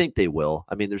start. I think they will.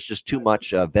 I mean, there's just too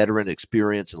much veteran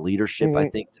experience and leadership, I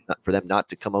think, for them not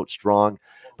to come out strong.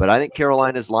 But I think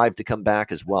Carolina's live to come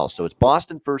back as well. So it's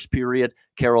Boston first period,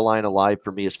 Carolina live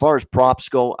for me. As far as props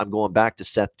go, I'm going back to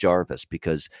Seth Jarvis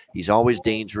because he's always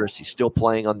dangerous. He's still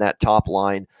playing on that top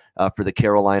line for the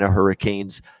Carolina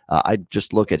Hurricanes. I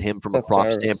just look at him from a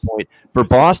prop standpoint. For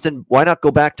Boston, why not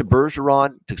go back to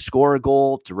Bergeron to score a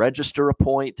goal, to register a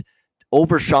point?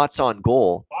 Over shots on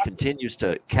goal continues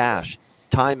to cash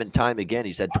time and time again.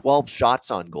 He's had 12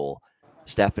 shots on goal,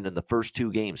 Stefan, in the first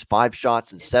 2 games, 5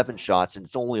 shots and 7 shots, and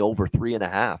it's only over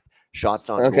 3.5 shots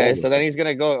on goal. Okay, so then he's going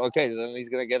to go. Okay, then he's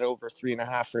going to get over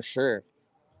 3.5 for sure.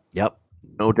 Yep,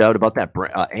 no doubt about that.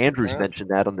 Andrews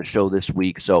mentioned that on the show this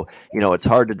week. So, you know, it's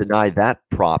hard to deny that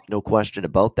prop. No question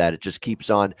about that. It just keeps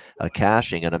on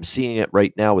cashing, and I'm seeing it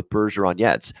right now with Bergeron.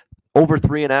 Yeah, it's over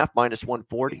 3.5 minus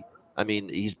 140. I mean,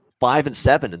 he's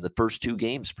 5-7 in the first 2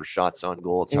 games for shots on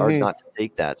goal. It's hard not to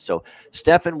take that. So,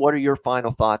 Stefan, what are your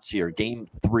final thoughts here? Game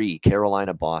 3,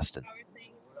 Carolina-Boston.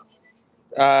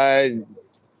 Man,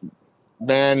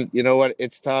 you know what?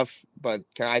 It's tough, but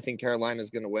I think Carolina's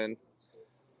going to win.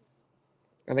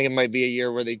 I think it might be a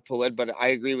year where they pull it, but I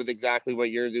agree with exactly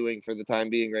what you're doing for the time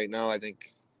being right now. I think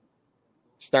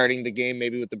starting the game,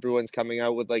 maybe with the Bruins coming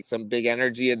out with like some big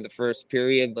energy in the first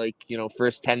period, like,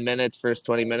 first 10 minutes, first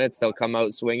 20 minutes, they'll come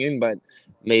out swinging, but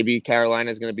maybe Carolina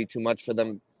is going to be too much for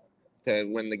them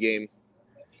to win the game.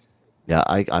 Yeah,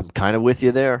 I'm kind of with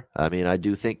you there. I mean, I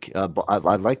do think I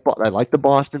like the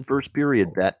Boston first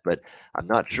period bet, but I'm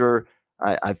not sure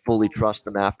I fully trust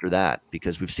them after that,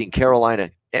 because we've seen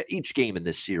Carolina each game in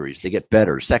this series. They get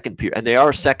better second period, and they are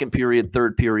a second period,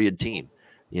 third period team.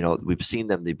 We've seen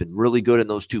them. They've been really good in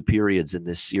those two periods in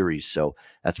this series. So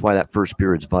that's why that first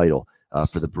period's vital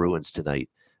for the Bruins tonight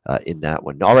in that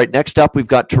one. All right, next up, we've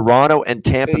got Toronto and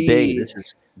Tampa Bay. This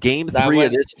is game 3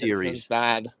 of this series.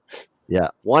 Bad. Yeah,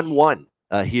 1-1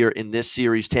 here in this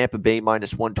series. Tampa Bay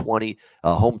minus 120,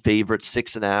 home favorite,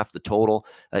 6.5 the total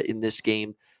in this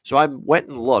game. So I went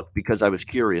and looked because I was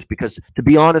curious, because to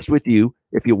be honest with you,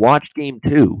 if you watched game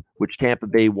 2, which Tampa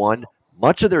Bay won,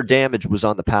 much of their damage was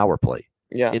on the power play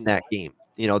in that game.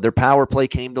 Their power play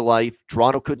came to life.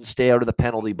 Toronto couldn't stay out of the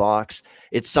penalty box.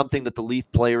 It's something that the Leaf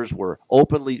players were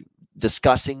openly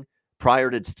discussing prior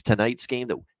to tonight's game,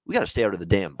 that we got to stay out of the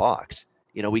damn box.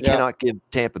 We cannot give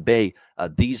Tampa Bay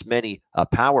these many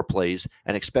power plays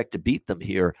and expect to beat them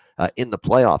here in the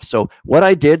playoffs. So what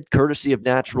I did, courtesy of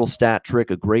Natural Stat Trick,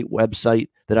 a great website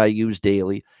that I use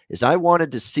daily, is I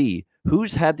wanted to see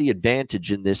who's had the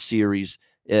advantage in this series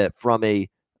from a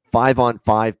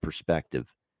 5-on-5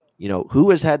 perspective.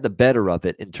 Who has had the better of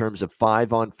it in terms of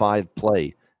 5-on-5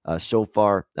 play so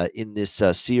far in this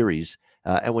series.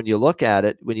 And when you look at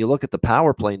it, when you look at the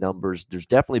power play numbers, there's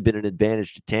definitely been an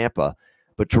advantage to Tampa.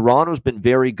 But Toronto's been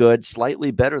very good,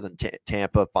 slightly better than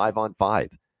Tampa 5-on-5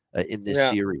 in this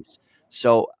series.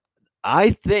 So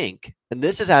I think, and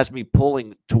this has me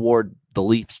pulling toward the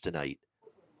Leafs tonight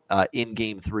in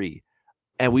game 3.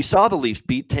 And we saw the Leafs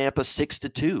beat Tampa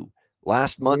 6-2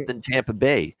 last month in Tampa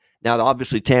Bay. Now,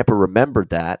 obviously, Tampa remembered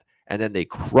that, and then they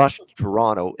crushed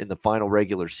Toronto in the final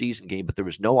regular season game, but there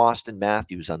was no Austin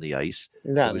Matthews on the ice.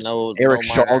 Eric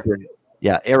Shalgren.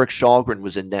 Yeah, Eric Shalgren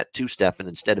was in net too, Stefan,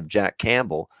 instead of Jack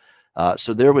Campbell.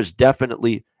 So there was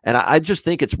definitely, and I just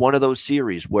think it's one of those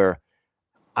series where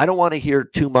I don't want to hear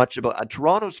too much about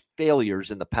Toronto's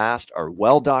failures in the past are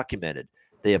well documented.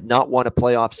 They have not won a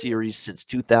playoff series since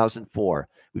 2004.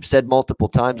 We've said multiple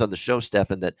times on the show,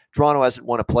 Stefan, that Toronto hasn't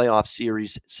won a playoff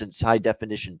series since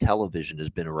high-definition television has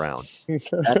been around.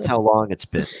 That's how long it's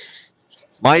been.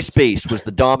 MySpace was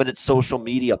the dominant social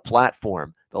media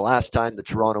platform the last time the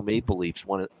Toronto Maple Leafs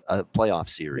won a playoff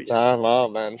series. Oh,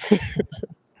 man.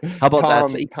 How about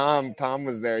that? Tom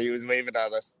was there. He was waving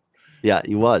at us. Yeah,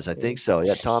 he was. I think so.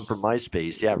 Yeah, Tom from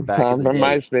MySpace. Yeah, back Tom in the from day.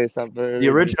 MySpace. The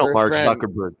original Mark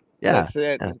Zuckerberg. Yeah, that's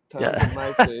it. Tom from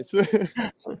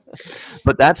MySpace.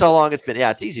 But that's how long it's been.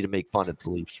 Yeah, it's easy to make fun of the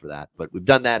Leafs for that, but we've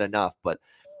done that enough. But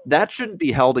that shouldn't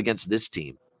be held against this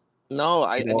team. No,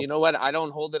 and you know what? I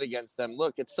don't hold it against them.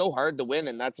 Look, it's so hard to win,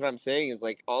 and that's what I'm saying is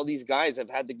like all these guys have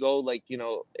had to go. Like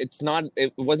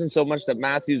it wasn't so much that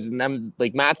Matthews and them.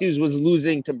 Like Matthews was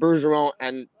losing to Bergeron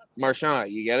and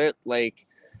Marchand. You get it? Like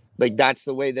that's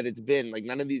the way that it's been. Like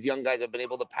none of these young guys have been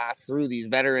able to pass through these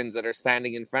veterans that are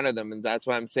standing in front of them, and that's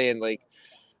why I'm saying like,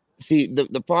 see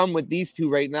the problem with these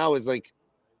two right now is like.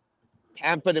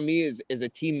 Tampa to me is a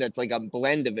team that's like a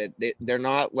blend of it. They're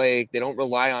not like, they don't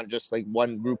rely on just like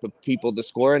one group of people to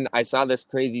score. And I saw this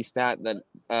crazy stat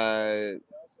that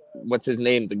what's his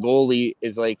name? The goalie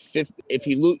is like if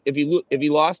he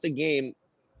lost a game,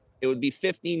 it would be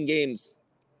 15 games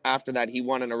after that he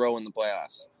won in a row in the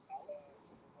playoffs.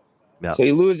 Yeah. So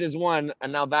he loses one,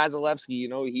 and now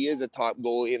Vasilevsky, he is a top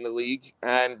goalie in the league,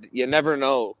 and you never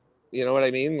know. You know what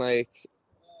I mean? Like.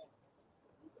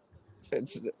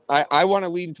 I want to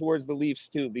lean towards the Leafs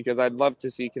too, because I'd love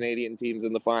to see Canadian teams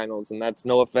in the finals, and that's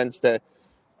no offense to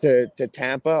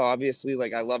Tampa. Obviously,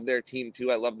 like I love their team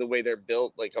too. I love the way they're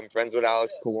built. Like I'm friends with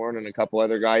Alex Killorn and a couple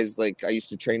other guys. Like I used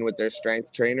to train with their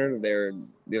strength trainer. They're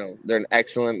an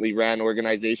excellently ran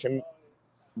organization.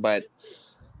 But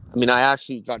I mean, I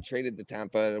actually got traded to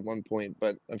Tampa at one point,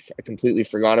 but I completely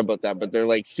forgot about that. But they're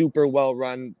like super well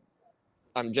run.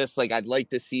 I'm just like I'd like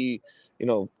to see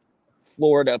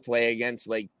Florida play against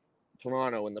like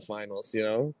Toronto in the finals,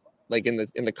 like in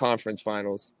the conference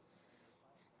finals.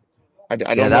 I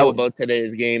don't know about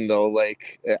today's game though.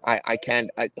 Like I can't.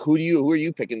 Who are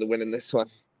you picking to win in this one?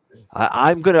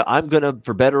 I'm gonna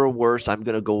for better or worse, I'm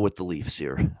gonna go with the Leafs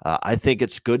here. I think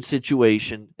it's good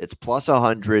situation. It's plus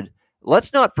 100.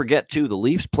 Let's not forget too, the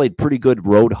Leafs played pretty good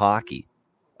road hockey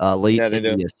late in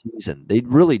the season. They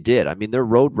really did. I mean, their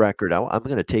road record. I'm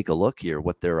going to take a look here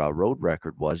what their road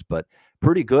record was, but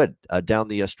pretty good down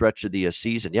the stretch of the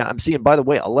season. Yeah, I'm seeing. By the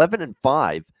way,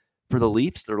 11-5 for the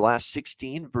Leafs, their last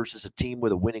 16 versus a team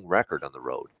with a winning record on the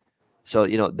road. So,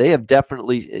 they have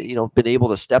definitely, been able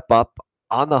to step up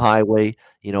on the highway,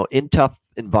 in tough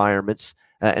environments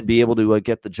and be able to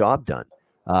get the job done.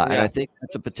 And I think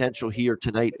that's a potential here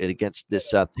tonight against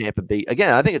this Tampa Bay.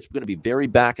 Again, I think it's going to be very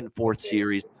back and forth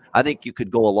series. I think you could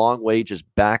go a long way just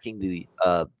backing the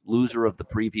loser of the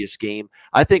previous game.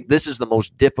 I think this is the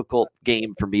most difficult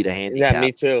game for me to handicap. Yeah,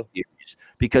 me too.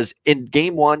 Because in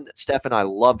game one, Stefan, I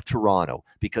love Toronto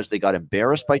because they got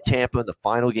embarrassed by Tampa in the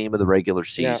final game of the regular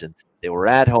season. Yeah. They were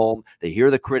at home. They hear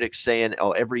the critics saying,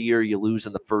 "Oh, every year you lose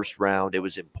in the first round." It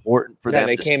was important for them.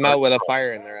 They came out with a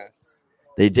fire in their ass.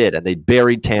 They did, and they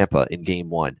buried Tampa in game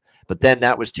one. But then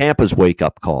that was Tampa's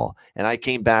wake-up call, and I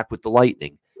came back with the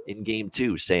Lightning in game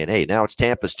two saying, hey, now it's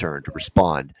Tampa's turn to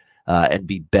respond and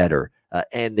be better.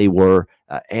 And they were,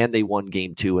 and they won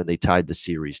game two, and they tied the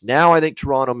series. Now I think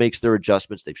Toronto makes their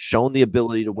adjustments. They've shown the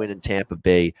ability to win in Tampa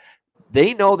Bay.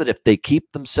 They know that if they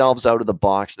keep themselves out of the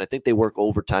box, and I think they work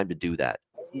overtime to do that.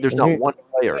 There's not one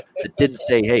player that didn't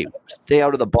say, hey, stay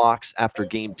out of the box after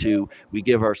game two. We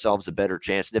give ourselves a better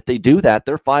chance. And if they do that,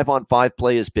 their 5-on-5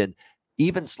 play has been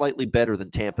even slightly better than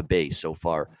Tampa Bay so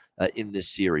far in this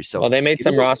series. So, they made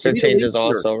some roster changes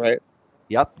also, right?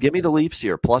 Yep. Give me the Leafs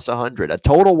here, plus 100.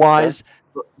 Total-wise,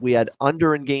 we had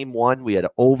under in game one. We had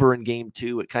over in game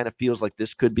two. It kind of feels like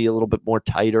this could be a little bit more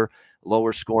tighter,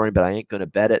 lower scoring, but I ain't going to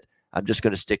bet it. I'm just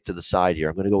going to stick to the side here.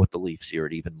 I'm going to go with the Leafs here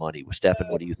at even money. Stefan,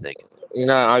 what do you think?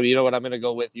 No, you know what? I'm going to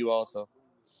go with you also.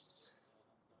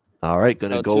 All right,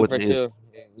 going to go with 2 for 2.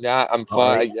 Yeah, I'm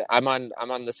fine. Right. I'm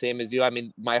on the same as you. I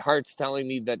mean, my heart's telling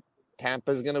me that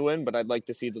Tampa's going to win, but I'd like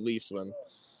to see the Leafs win.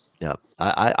 Yeah,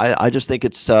 I just think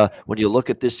it's when you look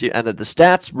at this year, and the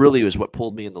stats really is what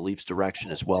pulled me in the Leafs'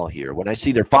 direction as well here. When I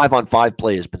see their 5-on-5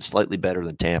 play has been slightly better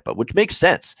than Tampa, which makes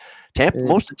sense.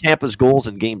 Most of Tampa's goals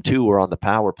in game two were on the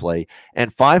power play,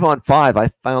 and 5-on-5, I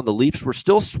found the Leafs were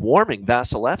still swarming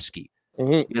Vasilevsky.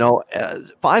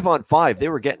 5-on-5, they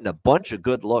were getting a bunch of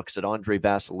good looks at Andre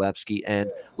Vasilevsky. And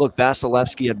look,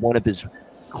 Vasilevsky had one of his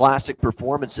classic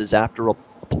performances after a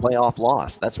playoff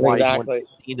loss. That's why he won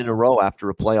 15 in a row after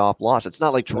a playoff loss. It's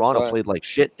not like Toronto played like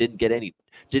shit, didn't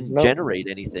generate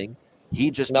anything.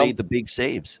 He just made the big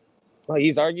saves. Well,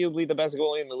 he's arguably the best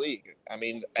goalie in the league. I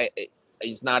mean,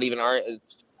 he's not even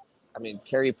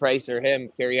Carey Price or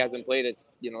him. Carey hasn't played. It's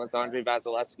Andre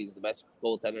Vasilevsky. He's the best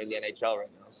goaltender in the NHL right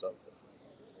now. So.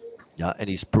 Yeah, and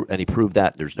he proved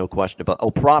that. There's no question about.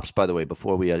 Oh, props, by the way,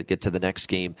 before we get to the next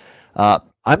game.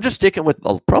 I'm just sticking with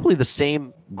probably the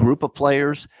same group of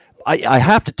players. I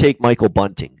have to take Michael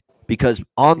Bunting because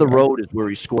on the road is where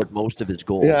he scored most of his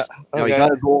goals. Yeah, okay. Now, he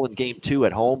got a goal in game two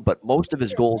at home, but most of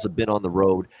his goals have been on the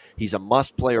road. He's a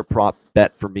must-player prop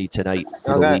bet for me tonight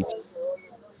for the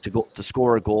Leafs to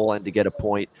score a goal and to get a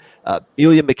point.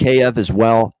 Ilya Mikheyev as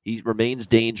well. He remains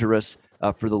dangerous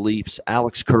for the Leafs.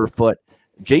 Alex Kerfoot.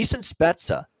 Jason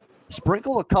Spezza,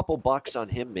 sprinkle a couple bucks on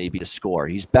him maybe to score.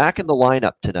 He's back in the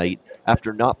lineup tonight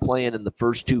after not playing in the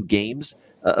first two games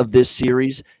of this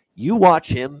series. You watch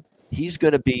him. He's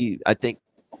going to be, I think,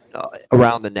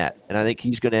 around the net. And I think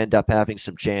he's going to end up having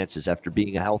some chances after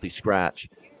being a healthy scratch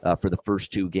for the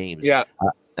first two games. Yeah.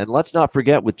 And let's not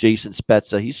forget with Jason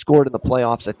Spezza, he scored in the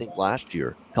playoffs, I think, last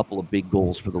year. A couple of big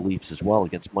goals for the Leafs as well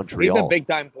against Montreal. He's a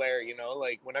big-time player,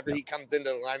 whenever he comes into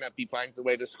the lineup, he finds a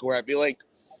way to score. I feel like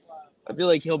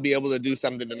he'll be able to do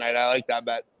something tonight. I like that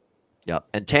bet. Yeah,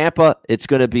 and Tampa, it's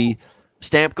going to be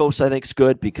Stamkos, I think, is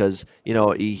good because,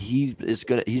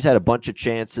 he's had a bunch of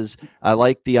chances. I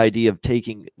like the idea of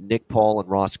taking Nick Paul and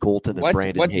Ross Colton and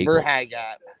Brandon Hagel. What's Verhaeghe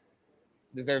at?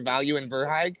 Is there value in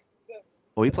Verhaeghe?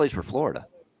 Oh, he plays for Florida.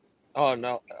 Oh,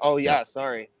 no. Oh, yeah,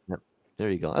 sorry. Yep. There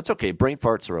you go. That's okay. Brain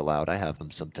farts are allowed. I have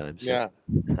them sometimes. Yeah.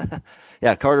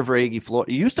 Yeah, Carter Verhaeghe, Florida.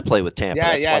 He used to play with Tampa.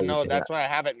 That's why I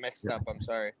have it mixed up. I'm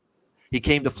sorry. He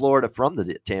came to Florida from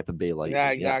the Tampa Bay Lightning.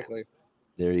 Yeah, exactly. Yeah.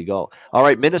 There you go. All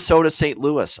right, Minnesota, St.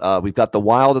 Louis. We've got the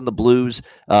Wild and the Blues.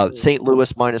 St.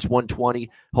 Louis minus 120.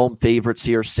 Home favorites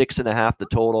here, 6.5 the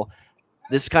total.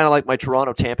 This is kind of like my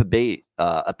Toronto-Tampa Bay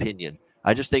opinion.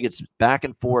 I just think it's back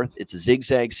and forth. It's a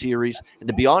zigzag series. And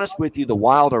to be honest with you, the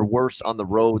Wild are worse on the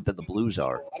road than the Blues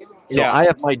are. So I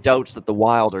have my doubts that the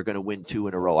Wild are going to win 2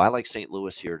 in a row. I like St.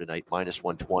 Louis here tonight, minus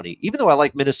 120. Even though I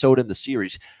like Minnesota in the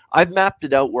series, I've mapped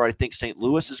it out where I think St.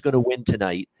 Louis is going to win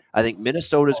tonight. I think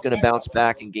Minnesota is going to bounce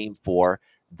back in game 4.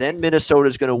 Then Minnesota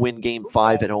is going to win game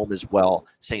 5 at home as well.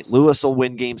 St. Louis will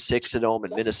win game 6 at home,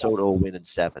 and Minnesota will win in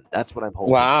 7. That's what I'm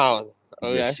hoping. Wow.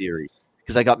 In this series.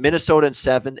 Because I got Minnesota in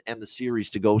 7 and the series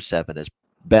to go 7 as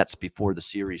bets before the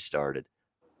series started.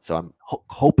 So I'm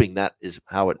hoping that is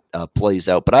how it plays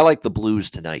out. But I like the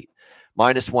Blues tonight.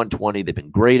 minus 120. They've been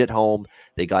great at home.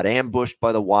 They got ambushed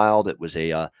by the Wild. It was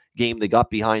a game they got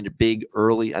behind big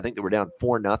early. I think they were down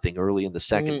 4-0 early in the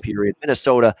second period.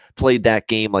 Minnesota played that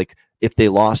game like if they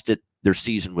lost it, their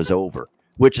season was over,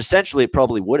 which essentially it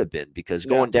probably would have been, because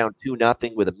going down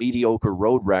 2-0 with a mediocre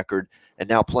road record and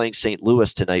now playing St.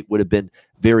 Louis tonight would have been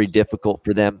very difficult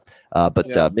for them.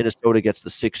 But Minnesota gets the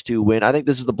 6-2 win. I think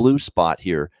this is the Blues spot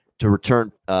here to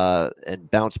return and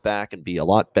bounce back and be a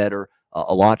lot better,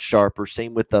 a lot sharper.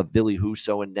 Same with Billy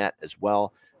Husso and net as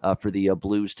well for the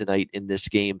Blues tonight in this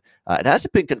game. It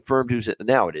hasn't been confirmed who's it.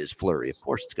 Now it is Fleury. Of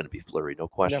course it's going to be Fleury. No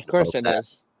question. Of course about it that.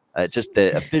 is. Just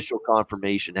the official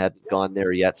confirmation hadn't gone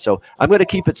there yet. So I'm going to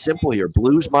keep it simple here.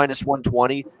 Blues minus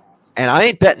 120. And I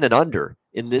ain't betting an under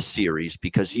in this series,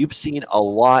 because you've seen a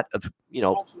lot of,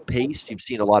 pace. You've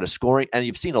seen a lot of scoring, and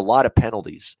you've seen a lot of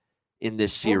penalties in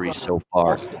this series so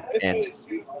far. And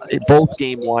both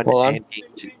game 1 and game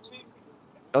 2.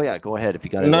 Oh, yeah, go ahead if you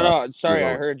got it. No, sorry,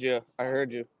 I heard you.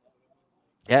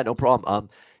 Yeah, no problem.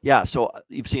 So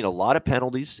you've seen a lot of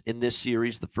penalties in this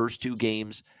series, the first 2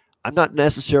 games. I'm not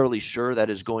necessarily sure that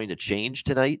is going to change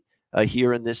tonight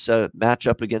here in this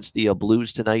matchup against the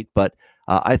Blues tonight, but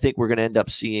I think we're going to end up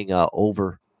seeing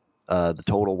over the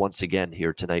total once again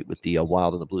here tonight with the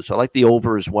Wild and the Blues. So I like the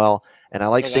over as well, and I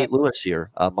like St. Louis here,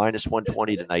 minus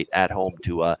 120 tonight at home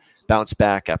to bounce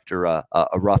back after a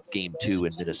rough game 2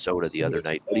 in Minnesota the other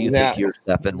night. What do you think here,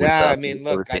 Stefan? I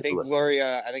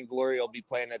think Gloria will be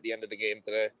playing at the end of the game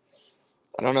today.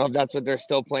 I don't know if that's what they're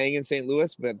still playing in St.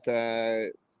 Louis, but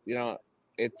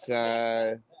it's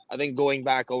I think going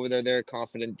back over there, they're a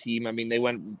confident team. I mean, they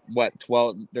went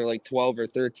 12. They're like 12 or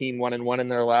 13, 1-1 in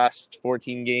their last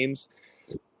 14 games.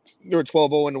 They were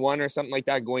 12-0-1 or something like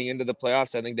that going into the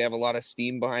playoffs. I think they have a lot of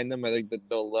steam behind them. I think that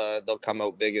they'll come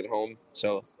out big at home.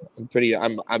 So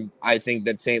I think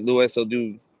that St. Louis will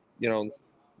do.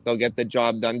 They'll get the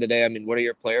job done today. I mean, what are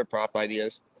your player prop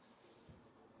ideas?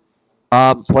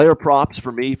 Player props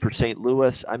for me for St.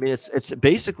 Louis. I mean, it's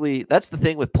basically, that's the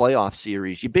thing with playoff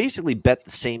series. You basically bet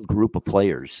the same group of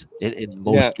players in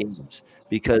most games,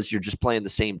 because you're just playing the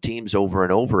same teams over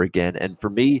and over again. And for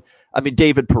me, I mean,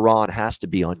 David Perron has to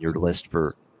be on your list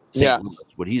for St. Louis.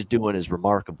 What he's doing is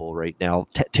remarkable right now.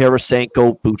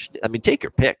 Tarasenko, I mean, take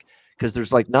your pick, because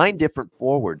there's like 9 different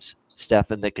forwards,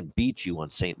 Stefan, that can beat you on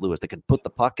St. Louis. That can put the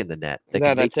puck in the net.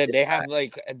 That's it. They have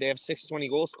 620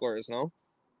 goal scorers, no?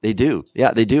 They do.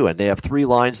 Yeah, they do. And they have 3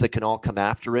 lines that can all come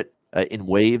after it in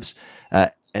waves.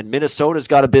 And Minnesota's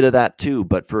got a bit of that too.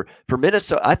 But for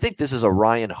Minnesota, I think this is a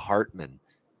Ryan Hartman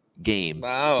game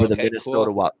for the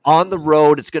Minnesota Wild. On the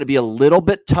road, it's going to be a little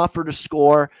bit tougher to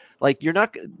score. Like,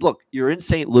 you're in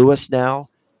St. Louis now.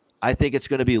 I think it's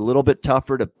going to be a little bit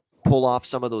tougher to pull off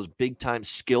some of those big-time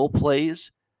skill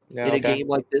plays in a game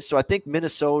like this. So I think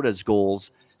Minnesota's goals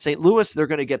 – St. Louis, they're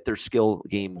going to get their skill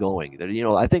game going.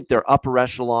 I think their upper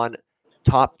echelon,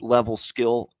 top level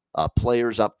skill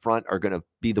players up front are going to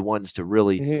be the ones to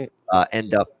really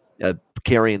end up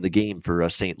carrying the game for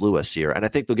St. Louis here. And I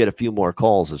think they'll get a few more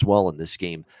calls as well in this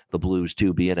game, the Blues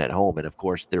too, being at home. And of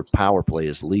course, their power play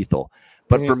is lethal.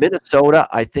 But for Minnesota,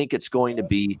 I think it's going to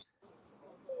be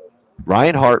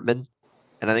Ryan Hartman.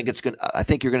 And I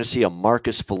think you're going to see a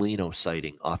Marcus Foligno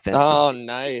sighting offensively. Oh,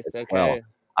 nice. Okay. Well.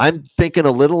 I'm thinking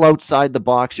a little outside the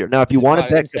box here. Now, if you want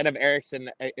to bet instead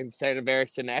of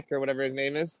Eriksson Ek or whatever his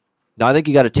name is. No, I think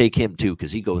you got to take him too,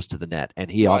 because he goes to the net,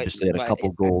 and he obviously had a couple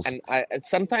goals. And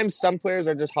sometimes some players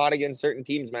are just hot against certain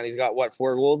teams. Man, he's got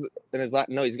 4 goals in his last.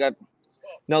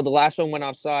 No, the last one went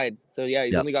offside. So yeah,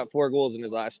 he's only got 4 goals in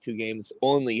his last 2 games. He's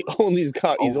only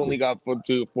got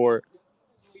 4.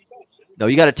 No,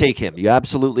 you got to take him. You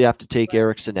absolutely have to take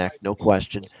Eriksson Ek, no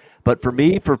question. But for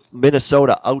me, for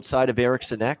Minnesota, outside of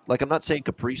Eriksson Ek, like I'm not saying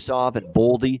Kaprizov and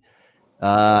Boldy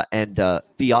and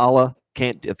Fiala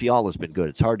can't. Fiala's been good.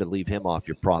 It's hard to leave him off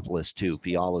your prop list too.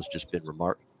 Fiala's just been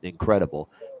incredible.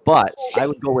 But I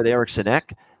would go with Eriksson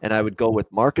Ek, and I would go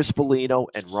with Marcus Foligno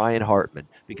and Ryan Hartman,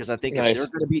 because I think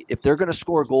if they're going to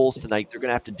score goals tonight, they're going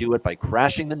to have to do it by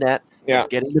crashing the net,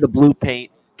 getting to the blue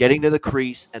paint, getting to the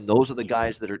crease, and those are the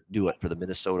guys that do it for the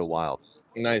Minnesota Wild.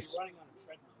 Nice.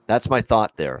 That's my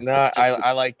thought there. No,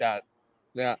 I like that.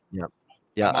 Yeah.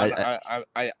 I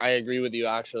agree with you,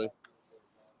 actually.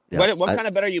 Yeah, what kind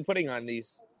of bet are you putting on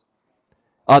these?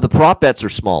 The prop bets are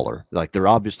smaller. Like, they're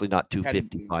obviously not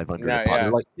 250, 500.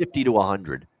 They're like 50 to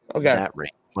 100 in that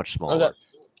range. Much smaller. Okay.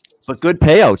 But good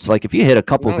payouts. Like, if you hit a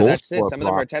couple goals. That's it. Some of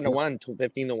them are 10 to 1,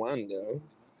 15 to 1. Though.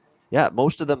 Yeah,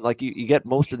 most of them, like you get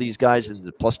most of these guys in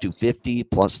the plus 250,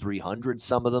 plus 300,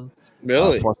 some of them.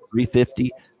 Really? Plus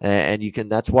 350. And you can,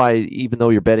 that's why, even though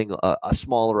you're betting a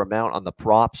smaller amount on the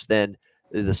props, then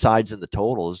the sides and the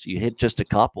totals. You hit just a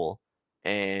couple,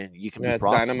 and you can be it's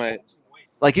profitable. dynamite.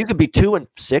 Like you could be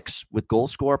 2-6 with goal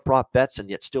scorer prop bets, and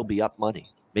yet still be up money,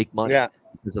 make money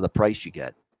because of the price you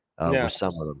get with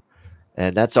some of them.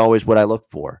 And that's always what I look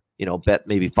for. Bet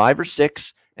maybe 5 or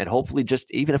 6, and hopefully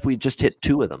even if we just hit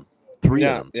 2 of them, 3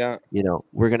 of them,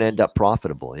 we're going to end up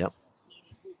profitable. Yep.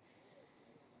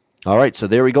 All right, so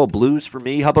there we go. Blues for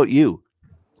me. How about you?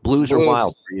 Blues are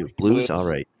wild for you. Blues. All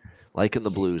right. Liking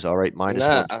the Blues. All right,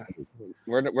 -1.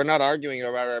 We're not arguing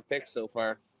about our picks so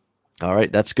far. All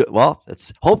right, that's good. Well,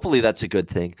 hopefully that's a good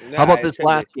thing. How about this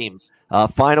last game?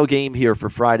 Final game here for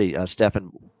Friday,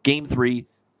 Stefan. Game 3,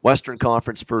 Western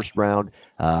Conference first round.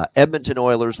 Edmonton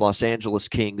Oilers, Los Angeles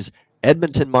Kings.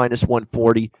 Edmonton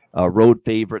 -140, road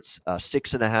favorites.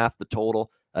 6.5 the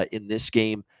total in this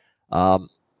game.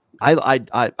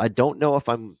 I don't know if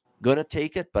I'm gonna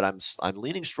take it, but I'm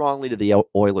leaning strongly to the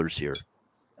Oilers here.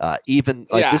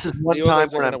 This is one time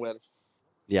where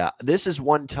this is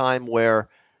one time where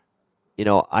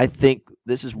I think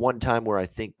this is one time where I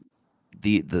think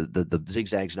the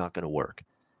zigzag's not going to work.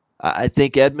 I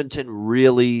think Edmonton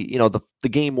really, the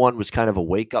game 1 was kind of a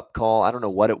wake up call. I don't know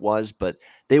what it was, but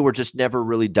they were just never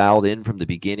really dialed in from the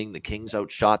beginning. The Kings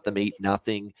outshot them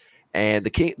 8-0, and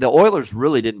the Oilers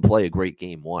really didn't play a great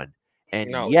game 1,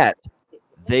 and yet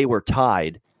they were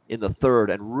tied in the third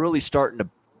and really starting to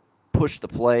push the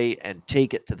play and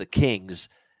take it to the Kings.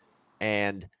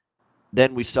 And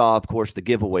then we saw, of course, the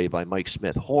giveaway by Mike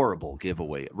Smith. Horrible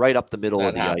giveaway right up the middle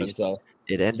of the ice.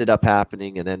 It ended up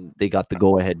happening, and then they got the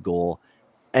go-ahead goal.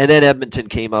 And then Edmonton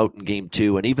came out in game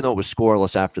 2, and even though it was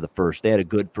scoreless after the first, they had a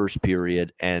good first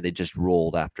period, and they just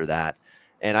rolled after that.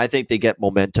 And I think they get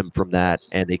momentum from that,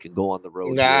 and they can go on the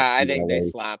road. I think they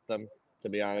slapped them, to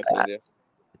be honest with you.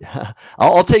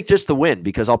 I'll take just the win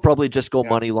because I'll probably just go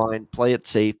money line, play it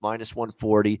safe,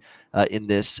 -140 in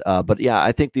this. But yeah,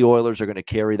 I think the Oilers are going to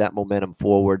carry that momentum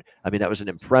forward. I mean, that was an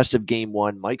impressive game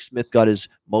 1. Mike Smith got his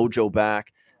mojo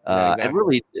back. And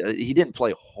really, he didn't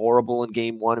play horrible in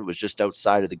game 1. It was just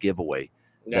outside of the giveaway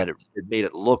that it made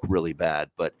it look really bad.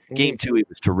 But game 2, he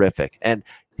was terrific. And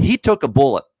he took a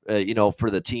bullet, for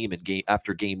the team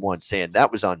after game 1, saying,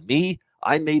 that was on me.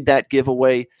 I made that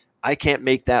giveaway. I can't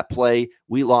make that play.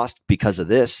 We lost because of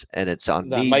this, and it's on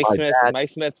me. Mike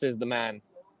Smith is the man.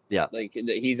 Yeah, like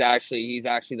he's actually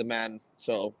the man.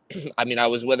 So, I mean, I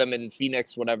was with him in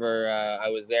Phoenix whenever I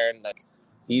was there, and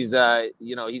he's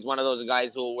he's one of those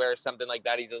guys who will wear something like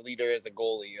that. He's a leader as a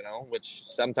goalie, which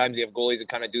sometimes you have goalies that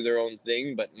kind of do their own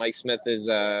thing, but Mike Smith is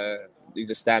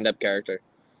he's a stand-up character.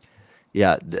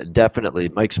 Yeah, definitely.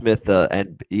 Mike Smith,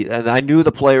 and I knew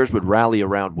the players would rally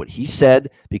around what he said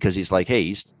because he's like,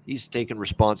 hey, he's taking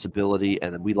responsibility,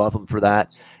 and we love him for that.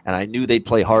 And I knew they'd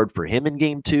play hard for him in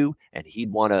game 2, and he'd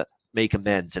want to make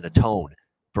amends and atone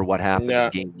for what happened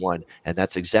in game 1. And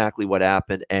that's exactly what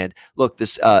happened. And look,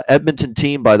 this Edmonton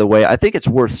team, by the way, I think it's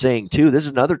worth saying too, this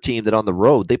is another team that on the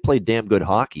road, they played damn good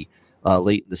hockey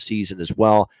late in the season as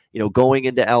well. Going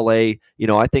into LA,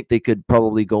 I think they could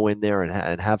probably go in there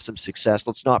and have some success.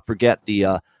 Let's not forget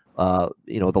the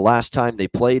last time they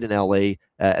played in LA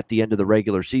at the end of the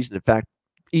regular season. In fact,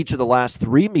 each of the last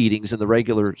 3 meetings in the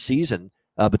regular season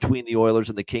between the Oilers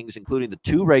and the Kings, including the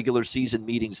 2 regular season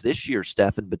meetings this year,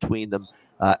 Stefan, between them,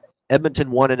 Edmonton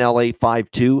won in LA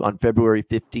 5-2 on February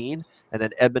 15, and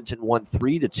then Edmonton won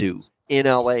 3-2 in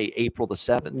LA April the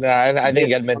 7th. I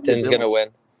think Edmonton's going to win.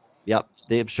 Yep,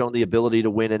 they have shown the ability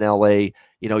to win in LA.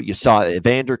 You saw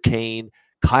Evander Kane,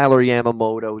 Kyler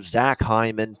Yamamoto, Zach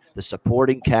Hyman, the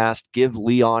supporting cast give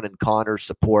Leon and Connor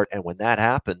support, and when that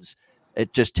happens,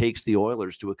 it just takes the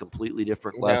Oilers to a completely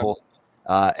different level.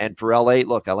 And for LA,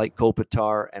 look, I like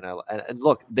Kopitar, and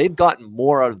look, they've gotten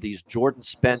more out of these Jordan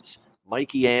Spence,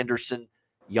 Mikey Anderson,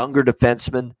 younger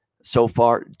defensemen so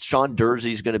far. Sean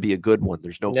Dursey is going to be a good one.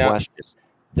 There's no question.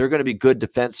 They're going to be good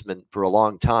defensemen for a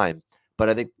long time. But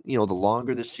I think, the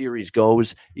longer the series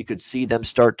goes, you could see them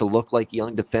start to look like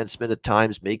young defensemen at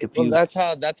times, make a few. Well, that's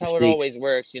how it always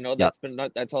works.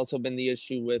 That's also been the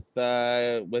issue with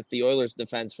the Oilers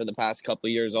defense for the past couple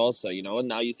of years also, and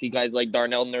now you see guys like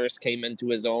Darnell Nurse came into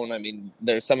his own. I mean,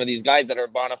 there's some of these guys that are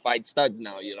bona fide studs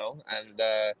now, and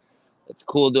it's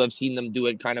cool to have seen them do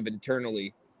it kind of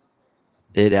internally.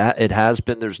 It has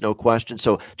been. There's no question.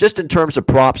 So just in terms of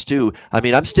props too, I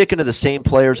mean, I'm sticking to the same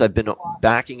players I've been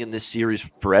backing in this series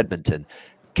for Edmonton.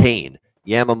 Kane,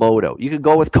 Yamamoto. You could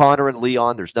go with Connor and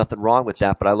Leon. There's nothing wrong with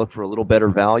that, but I look for a little better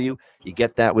value. You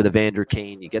get that with Evander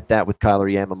Kane. You get that with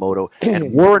Kyler Yamamoto.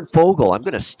 And Warren Fogle. I'm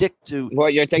going to stick to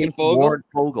you're taking Fogle? Warren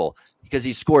Fogle because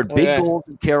he scored big goals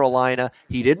in Carolina.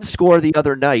 He didn't score the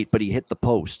other night, but he hit the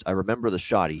post. I remember the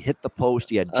shot. He hit the post.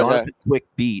 He had Jonathan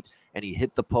Quick beat. and he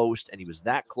hit the post, and he was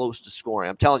that close to scoring.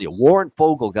 I'm telling you, Warren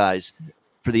Fogle, guys,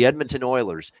 for the Edmonton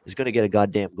Oilers, is going to get a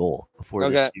goddamn goal before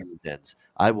this series ends.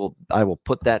 I will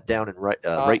put that down and right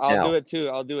now. I'll do it too.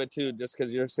 I'll do it too, just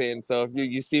because you're saying so. If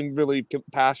you seem really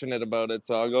passionate about it,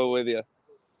 so I'll go with you.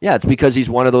 Yeah, it's because he's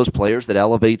one of those players that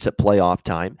elevates at playoff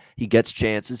time. He gets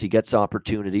chances, he gets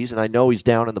opportunities, and I know he's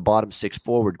down in the bottom 6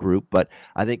 forward group, but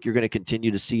I think you're going to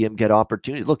continue to see him get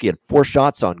opportunities. Look, he had 4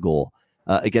 shots on goal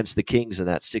against the Kings in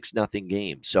that 6-0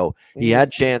 game. So he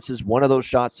had chances. One of those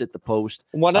shots hit the post.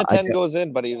 1 of 10 goes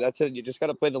in, buddy. That's it. You just got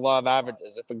to play the law of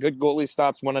averages. If a good goalie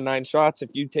stops 1 of 9 shots, if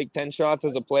you take 10 shots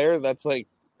as a player, that's like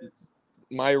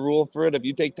my rule for it. If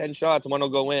you take 10 shots, 1 will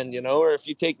go in, or if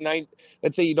you take 9,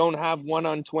 let's say you don't have 1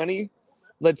 on 20,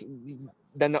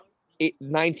 then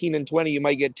 19 and 20, you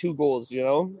might get 2 goals,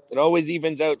 it always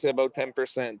evens out to about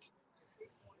 10%.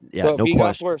 Yeah, so if no you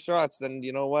question. got 4 shots, then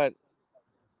you know what?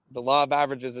 The law of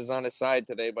averages is on his side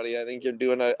today, buddy. I think I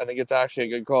think it's actually a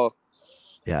good call.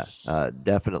 Yeah,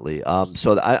 definitely.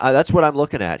 So that's what I'm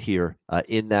looking at here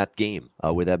in that game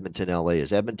with Edmonton, LA,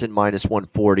 is Edmonton minus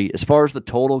 140. As far as the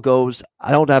total goes,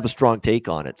 I don't have a strong take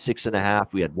on it.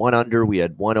 6.5. We had 1 under, we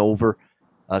had 1 over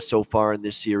so far in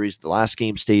this series. The last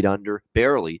game stayed under,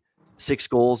 barely. 6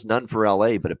 goals, none for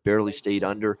LA, but it barely stayed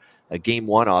under. Game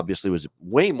 1 obviously was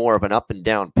way more of an up and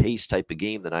down pace type of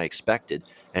game than I expected,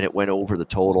 and it went over the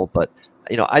total. But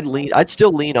I'd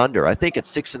still lean under. I think at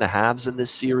 6.5s in this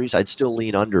series, I'd still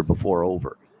lean under before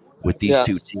over with these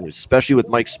two teams, especially with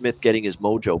Mike Smith getting his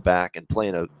mojo back and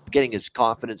getting his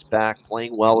confidence back,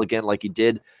 playing well again like he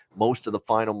did most of the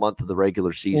final month of the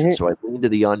regular season. So I lean to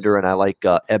the under, and I like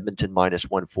Edmonton minus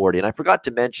 140. And I forgot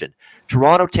to mention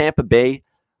Toronto, Tampa Bay.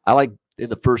 I like in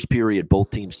the first period both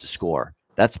teams to score.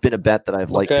 That's been a bet that I've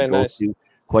liked to go to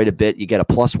quite a bit. You get a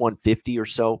plus 150 or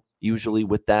so usually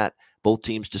with that. Both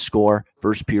teams to score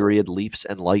first period, Leafs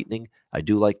and Lightning. I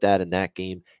do like that in that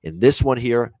game. In this one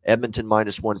here, Edmonton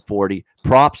minus 140.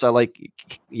 Props, I like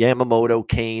Yamamoto,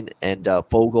 Kane, and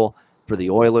Fogle for the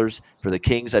Oilers. For the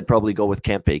Kings, I'd probably go with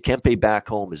Kempe. Kempe back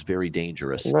home is very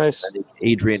dangerous. Nice. I think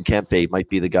Adrian Kempe might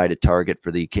be the guy to target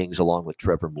for the Kings along with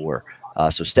Trevor Moore.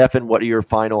 So, Stefan, what are your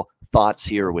final thoughts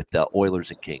here with the Oilers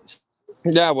and Kings?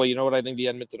 Yeah, well, you know what? I think the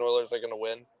Edmonton Oilers are going to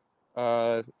win.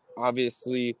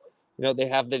 Obviously, they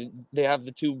have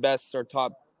the 2 best or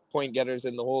top point getters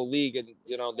in the whole league, and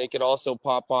they could also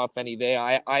pop off any day.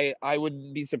 I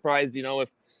wouldn't be surprised,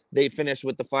 if they finish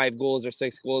with the 5 goals or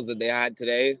 6 goals that they had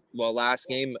today, last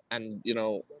game, and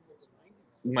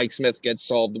Mike Smith gets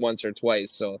solved once or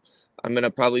twice. So I'm gonna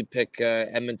probably pick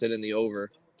Edmonton in the over,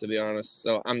 to be honest.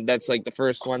 So that's like the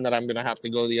first one that I'm gonna have to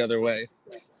go the other way.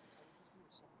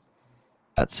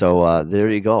 So there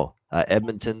you go.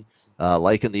 Edmonton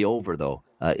liking the over, though,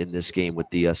 in this game with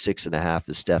the 6.5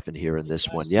 is Stefan here in this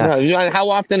one. Yeah. How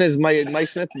often is Mike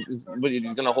Smith he's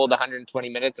going to hold 120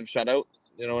 minutes of shutout?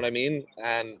 You know what I mean?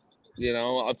 And,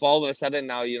 if all of a sudden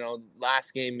now,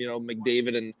 last game,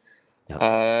 McDavid and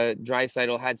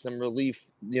Draisaitl had some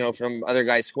relief, from other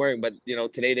guys scoring. But,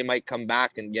 today they might come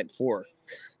back and get 4.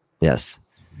 Yes.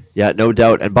 Yeah, no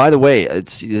doubt. And by the way,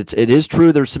 it is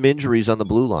true there's some injuries on the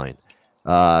blue line.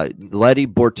 Leddy,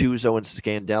 Bortuzzo, and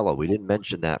Scandella. We didn't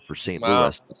mention that for St.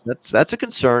 Louis. That's a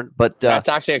concern, but that's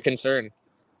actually a concern.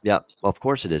 Yeah, of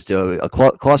course it is.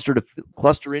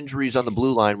 Cluster injuries on the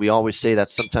blue line. We always say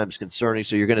that's sometimes concerning.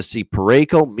 So you're going to see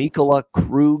Parayko, Mikkola,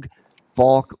 Krug,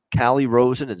 Falk, Calle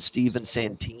Rosen, and Steven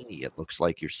Santini. It looks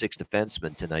like your 6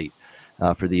 defensemen tonight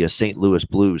for the St. Louis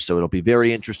Blues. So it'll be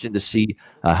very interesting to see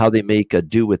how they make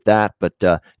do with that. But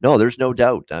no, there's no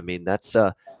doubt. I mean, that's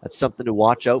something to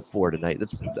watch out for tonight.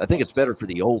 I think it's better for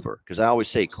the over, because I always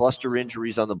say cluster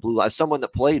injuries on the blue line. As someone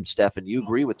that played, Stefan, you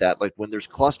agree with that? Like when there's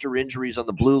cluster injuries on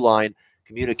the blue line,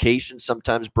 communication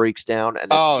sometimes breaks down, and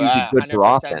that's usually good 100%. For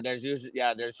offense.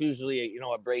 There's usually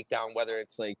a breakdown, whether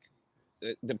it's like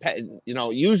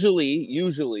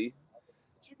usually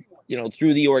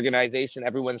through the organization,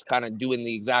 everyone's kind of doing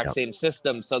the exact same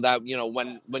system, so that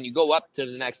when you go up to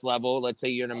the next level, let's say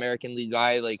you're an American League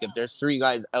guy, like if there's 3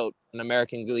 guys out, an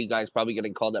American League guy's probably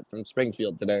getting called up from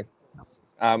Springfield today.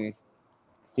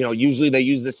 Usually they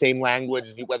use the same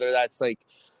language, whether that's like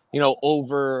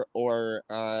over or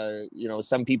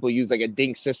some people use like a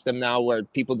dink system now where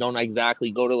people don't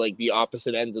exactly go to like the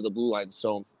opposite ends of the blue line.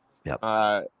 So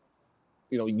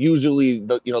usually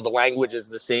the language is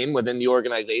the same within the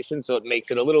organization, so it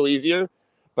makes it a little easier.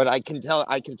 But I can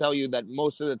tell you that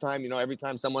most of the time, every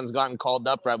time someone's gotten called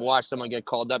up, or I've watched someone get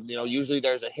called up, usually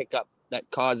there's a hiccup that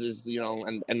causes,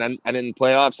 and in the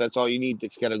playoffs, that's all you need to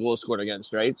get a goal scored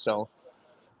against, right? So,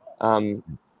 it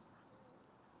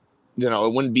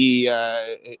wouldn't be,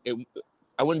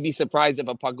 I I wouldn't be surprised if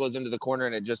a puck goes into the corner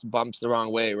and it just bumps the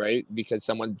wrong way, right? Because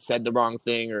someone said the wrong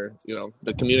thing, or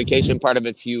the communication part of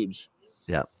it's huge.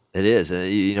 Yeah, it is.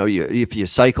 If you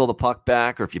cycle the puck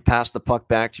back, or if you pass the puck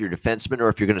back to your defenseman, or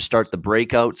if you're going to start the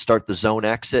breakout, start the zone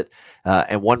exit,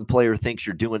 and one player thinks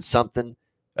you're doing something,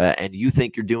 and you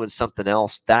think you're doing something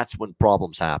else, that's when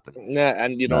problems happen. Yeah,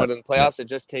 and in the playoffs, it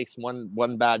just takes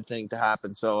one bad thing to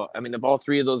happen. So, I mean, if all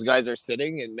three of those guys are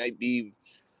sitting, I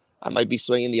might be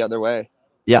swinging the other way.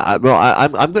 Yeah,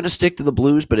 I'm going to stick to the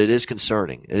Blues, but it is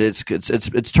concerning.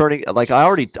 It's turning, like, I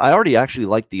already actually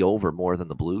like the over more than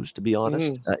the Blues, to be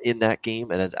honest, in that game,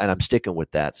 and I'm sticking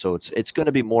with that. So it's going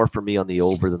to be more for me on the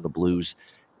over than the Blues.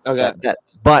 Okay.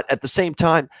 But at the same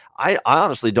time, I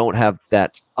honestly don't have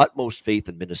that utmost faith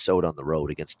in Minnesota on the road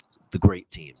against the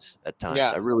great teams at times. Yeah.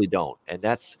 I really don't. And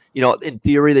that's, in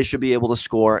theory, they should be able to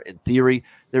score. In theory,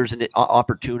 there's an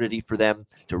opportunity for them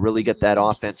to really get that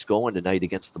offense going tonight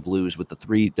against the Blues with the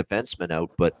three defensemen out.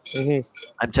 But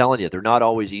I'm telling you, they're not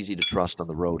always easy to trust on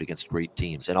the road against great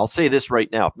teams. And I'll say this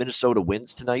right now. If Minnesota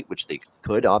wins tonight, which they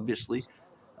could, obviously,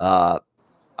 I'm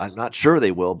not sure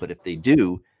they will, but if they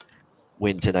do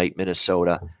win tonight,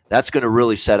 Minnesota, that's going to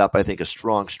really set up, I think, a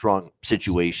strong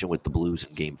situation with the Blues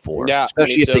in Game 4. Yeah,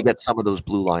 especially if they get some of those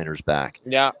blue liners back.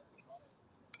 Yeah.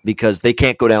 Because they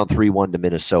can't go down 3-1 to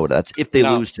Minnesota. That's if they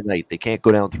lose tonight. They can't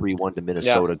go down 3-1 to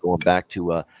Minnesota, going back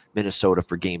to Minnesota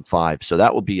for Game 5. So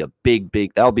that will be a big.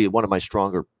 That will be one of my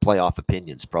stronger playoff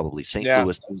opinions, probably. St.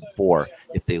 Louis Game 4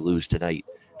 if they lose tonight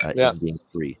in Game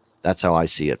 3. That's how I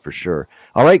see it for sure.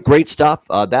 All right, great stuff.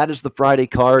 That is the Friday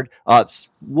card.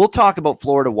 We'll talk about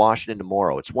Florida, Washington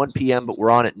tomorrow. It's 1 p.m., but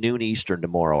we're on at noon Eastern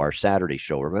tomorrow, our Saturday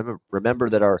show. Remember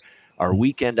that our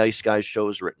weekend Ice Guys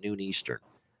shows are at noon Eastern.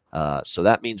 So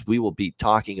that means we will be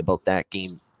talking about that game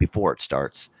before it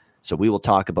starts. So we will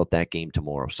talk about that game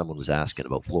tomorrow. Someone was asking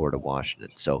about Florida,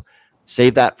 Washington. So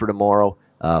save that for tomorrow.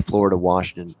 Florida,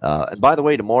 Washington. And by the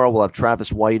way, tomorrow we'll have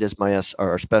Travis White as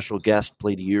our special guest,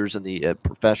 played years in the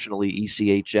professionally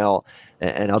ECHL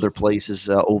and other places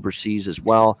overseas as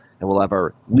well. And we'll have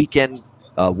our weekend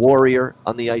warrior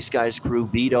on the Ice Guys crew,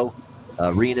 Vito,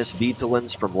 Rinus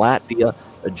Vitalins from Latvia,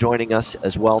 joining us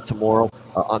as well tomorrow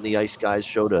on the Ice Guys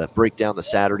show to break down the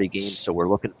Saturday game. So we're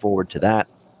looking forward to that.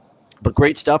 But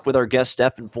great stuff with our guest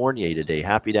Stefan Fournier today.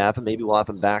 Happy to have him. Maybe we'll have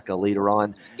him back later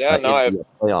on. I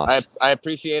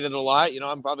appreciate it a lot.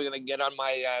 I'm probably going to get on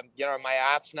my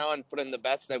apps now and put in the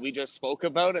bets that we just spoke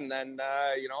about, and then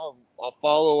I'll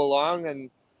follow along,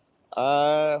 and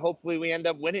hopefully we end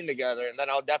up winning together, and then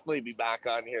I'll definitely be back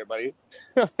on here, buddy.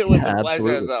 It was a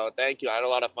pleasure, though. Thank you. I had a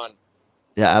lot of fun.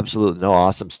 Yeah, absolutely. No,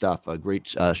 awesome stuff. A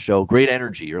great show. Great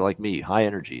energy. You're like me. High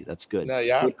energy. That's good.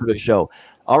 Yeah. Good for the show.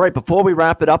 All right, before we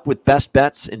wrap it up with best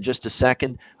bets in just a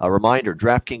second, a reminder,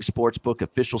 DraftKings Sportsbook,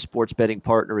 official sports betting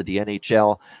partner of the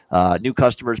NHL. New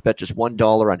customers bet just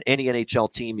 $1 on any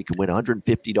NHL team. You can win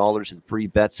 $150 in free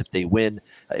bets if they win.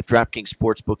 If DraftKings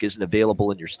Sportsbook isn't available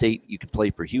in your state, you can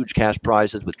play for huge cash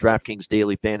prizes with DraftKings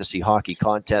Daily Fantasy Hockey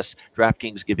Contests.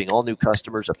 DraftKings giving all new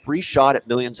customers a free shot at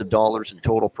millions of dollars in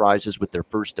total prizes with their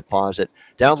first deposit.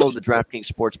 Download the DraftKings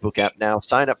Sportsbook app now.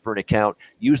 Sign up for an account.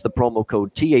 Use the promo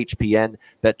code THPN.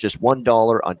 Bet just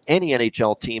 $1 on any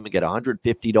NHL team and get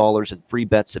 $150 in free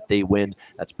bets if they win.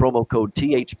 That's promo code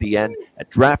THPN at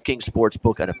DraftKings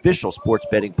Sportsbook, an official sports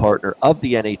betting partner of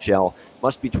the NHL.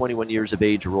 Must be 21 years of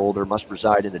age or older. Must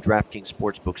reside in a DraftKings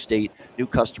Sportsbook state. New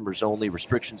customers only.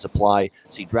 Restrictions apply.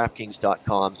 See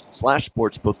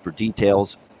DraftKings.com/sportsbook for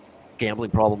details. Gambling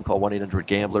problem? Call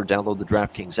 1-800-GAMBLER. Download the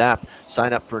DraftKings app.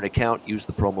 Sign up for an account. Use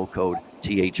the promo code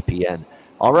THPN.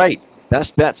 All right.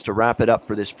 Best bets to wrap it up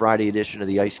for this Friday edition of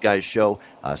the Ice Guys show.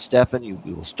 Stefan,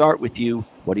 we will start with you.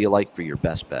 What do you like for your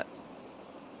best bet?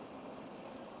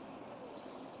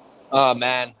 Oh,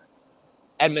 man.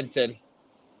 Edmonton.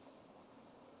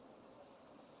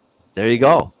 There you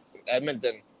go.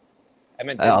 Edmonton.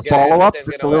 Follow up,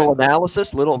 just a little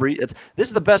analysis, this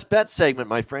is the best bet segment,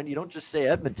 my friend. You don't just say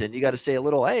Edmonton. You got to say a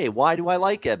little, hey, why do I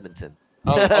like Edmonton?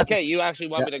 Oh, okay, you actually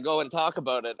want me to go and talk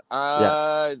about it.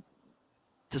 I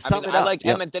like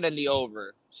Edmonton in the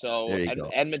over. So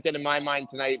Edmonton, in my mind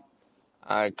tonight,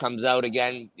 comes out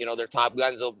again. Their top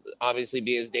guns will obviously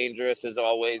be as dangerous as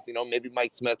always. Maybe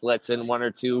Mike Smith lets in one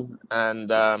or two, and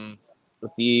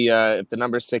if the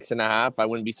number's 6.5, I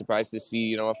wouldn't be surprised to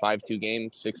see a 5-2 game,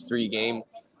 6-3 game.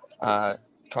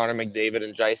 Connor McDavid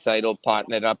and Draisaitl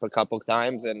potting it up a couple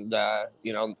times, and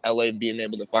LA being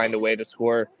able to find a way to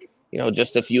score.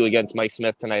 Just a few against Mike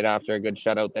Smith tonight after a good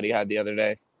shutout that he had the other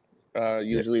day.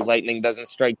 Usually lightning doesn't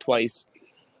strike twice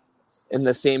in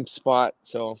the same spot.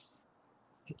 So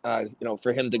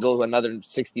For him to go another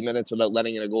 60 minutes without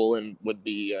letting in a goal and would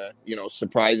be,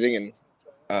 surprising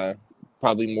and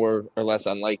probably more or less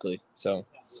unlikely. So.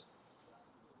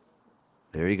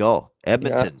 There you go.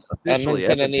 Edmonton. Yeah. Officially,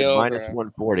 Edmonton and the over. minus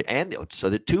 140. And so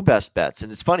the two best bets.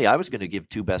 And it's funny, I was going to give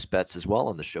two best bets as well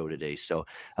on the show today. So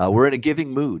we're in a giving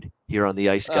mood here on the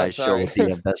Ice Guys show with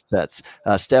the best bets.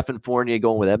 Stefan Fournier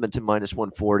going with Edmonton minus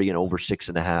 140 and over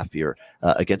 6.5 here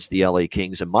against the LA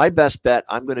Kings. And my best bet,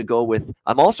 I'm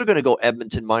also going to go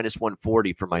Edmonton minus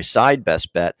 140 for my side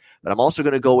best bet. But I'm also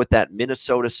going to go with that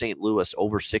Minnesota St. Louis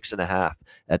over 6.5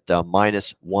 at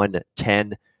minus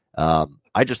 110.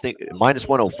 I just think minus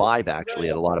 105 actually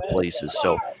at a lot of places.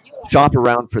 So shop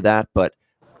around for that. But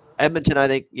Edmonton, I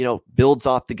think, builds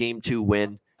off the Game 2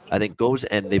 win. I think goes,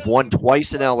 and they've won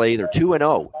twice in LA. They're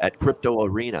 2-0 at Crypto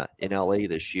Arena in LA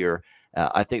this year.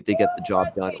 I think they get the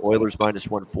job done. Oilers minus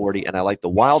 140, and I like the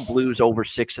Wild Blues over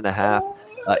 6.5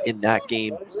 in that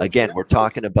game. Again, we're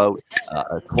talking about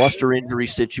a cluster injury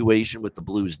situation with the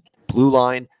Blues blue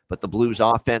line, but the Blues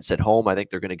offense at home, I think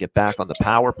they're going to get back on the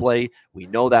power play. We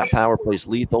know that power play is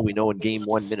lethal. We know in Game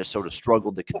 1, Minnesota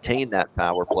struggled to contain that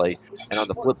power play. And on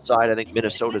the flip side, I think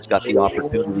Minnesota's got the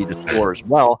opportunity to score as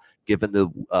well, given the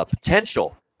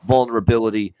potential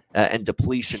vulnerability and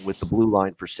depletion with the blue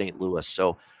line for St. Louis.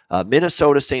 So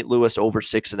Minnesota, St. Louis over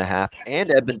 6.5,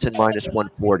 and Edmonton minus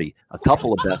 140. A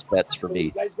couple of best bets for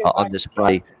me on this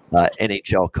Friday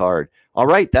NHL card. All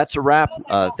right, that's a wrap.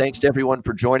 Thanks to everyone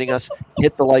for joining us.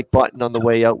 Hit the like button on the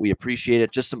way out. We appreciate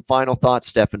it. Just some final thoughts,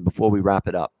 Stefan, before we wrap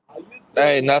it up.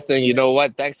 Hey, nothing. You know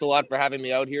what? Thanks a lot for having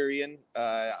me out here, Ian.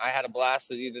 I had a blast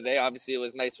with you today. Obviously, it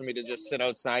was nice for me to just sit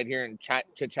outside here and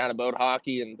chit-chat about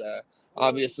hockey. And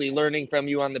obviously, learning from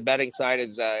you on the betting side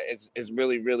is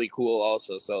really, really cool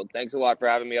also. So thanks a lot for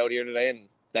having me out here today. And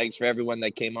thanks for everyone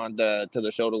that came on to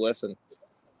the show to listen.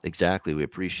 Exactly. We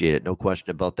appreciate it. No question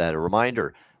about that. A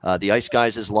reminder, the Ice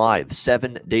Guys is live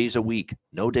 7 days a week,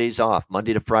 no days off,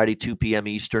 Monday to Friday, 2 p.m.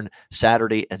 Eastern,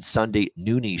 Saturday and Sunday,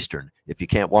 noon Eastern. If you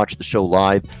can't watch the show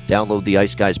live, download the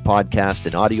Ice Guys podcast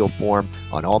in audio form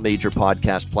on all major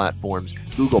podcast platforms,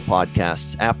 Google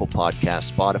Podcasts, Apple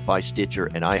Podcasts, Spotify, Stitcher,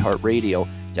 and iHeartRadio.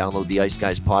 Download the Ice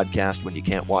Guys podcast when you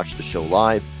can't watch the show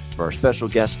live. For our special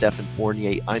guest, Stefan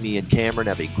Fournier, I'm Ian Cameron.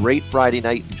 Have a great Friday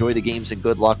night. Enjoy the games and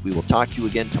good luck. We will talk to you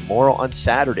again tomorrow on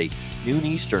Saturday, noon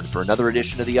Eastern, for another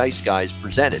edition of the Ice Guys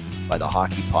presented by the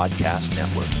Hockey Podcast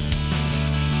Network.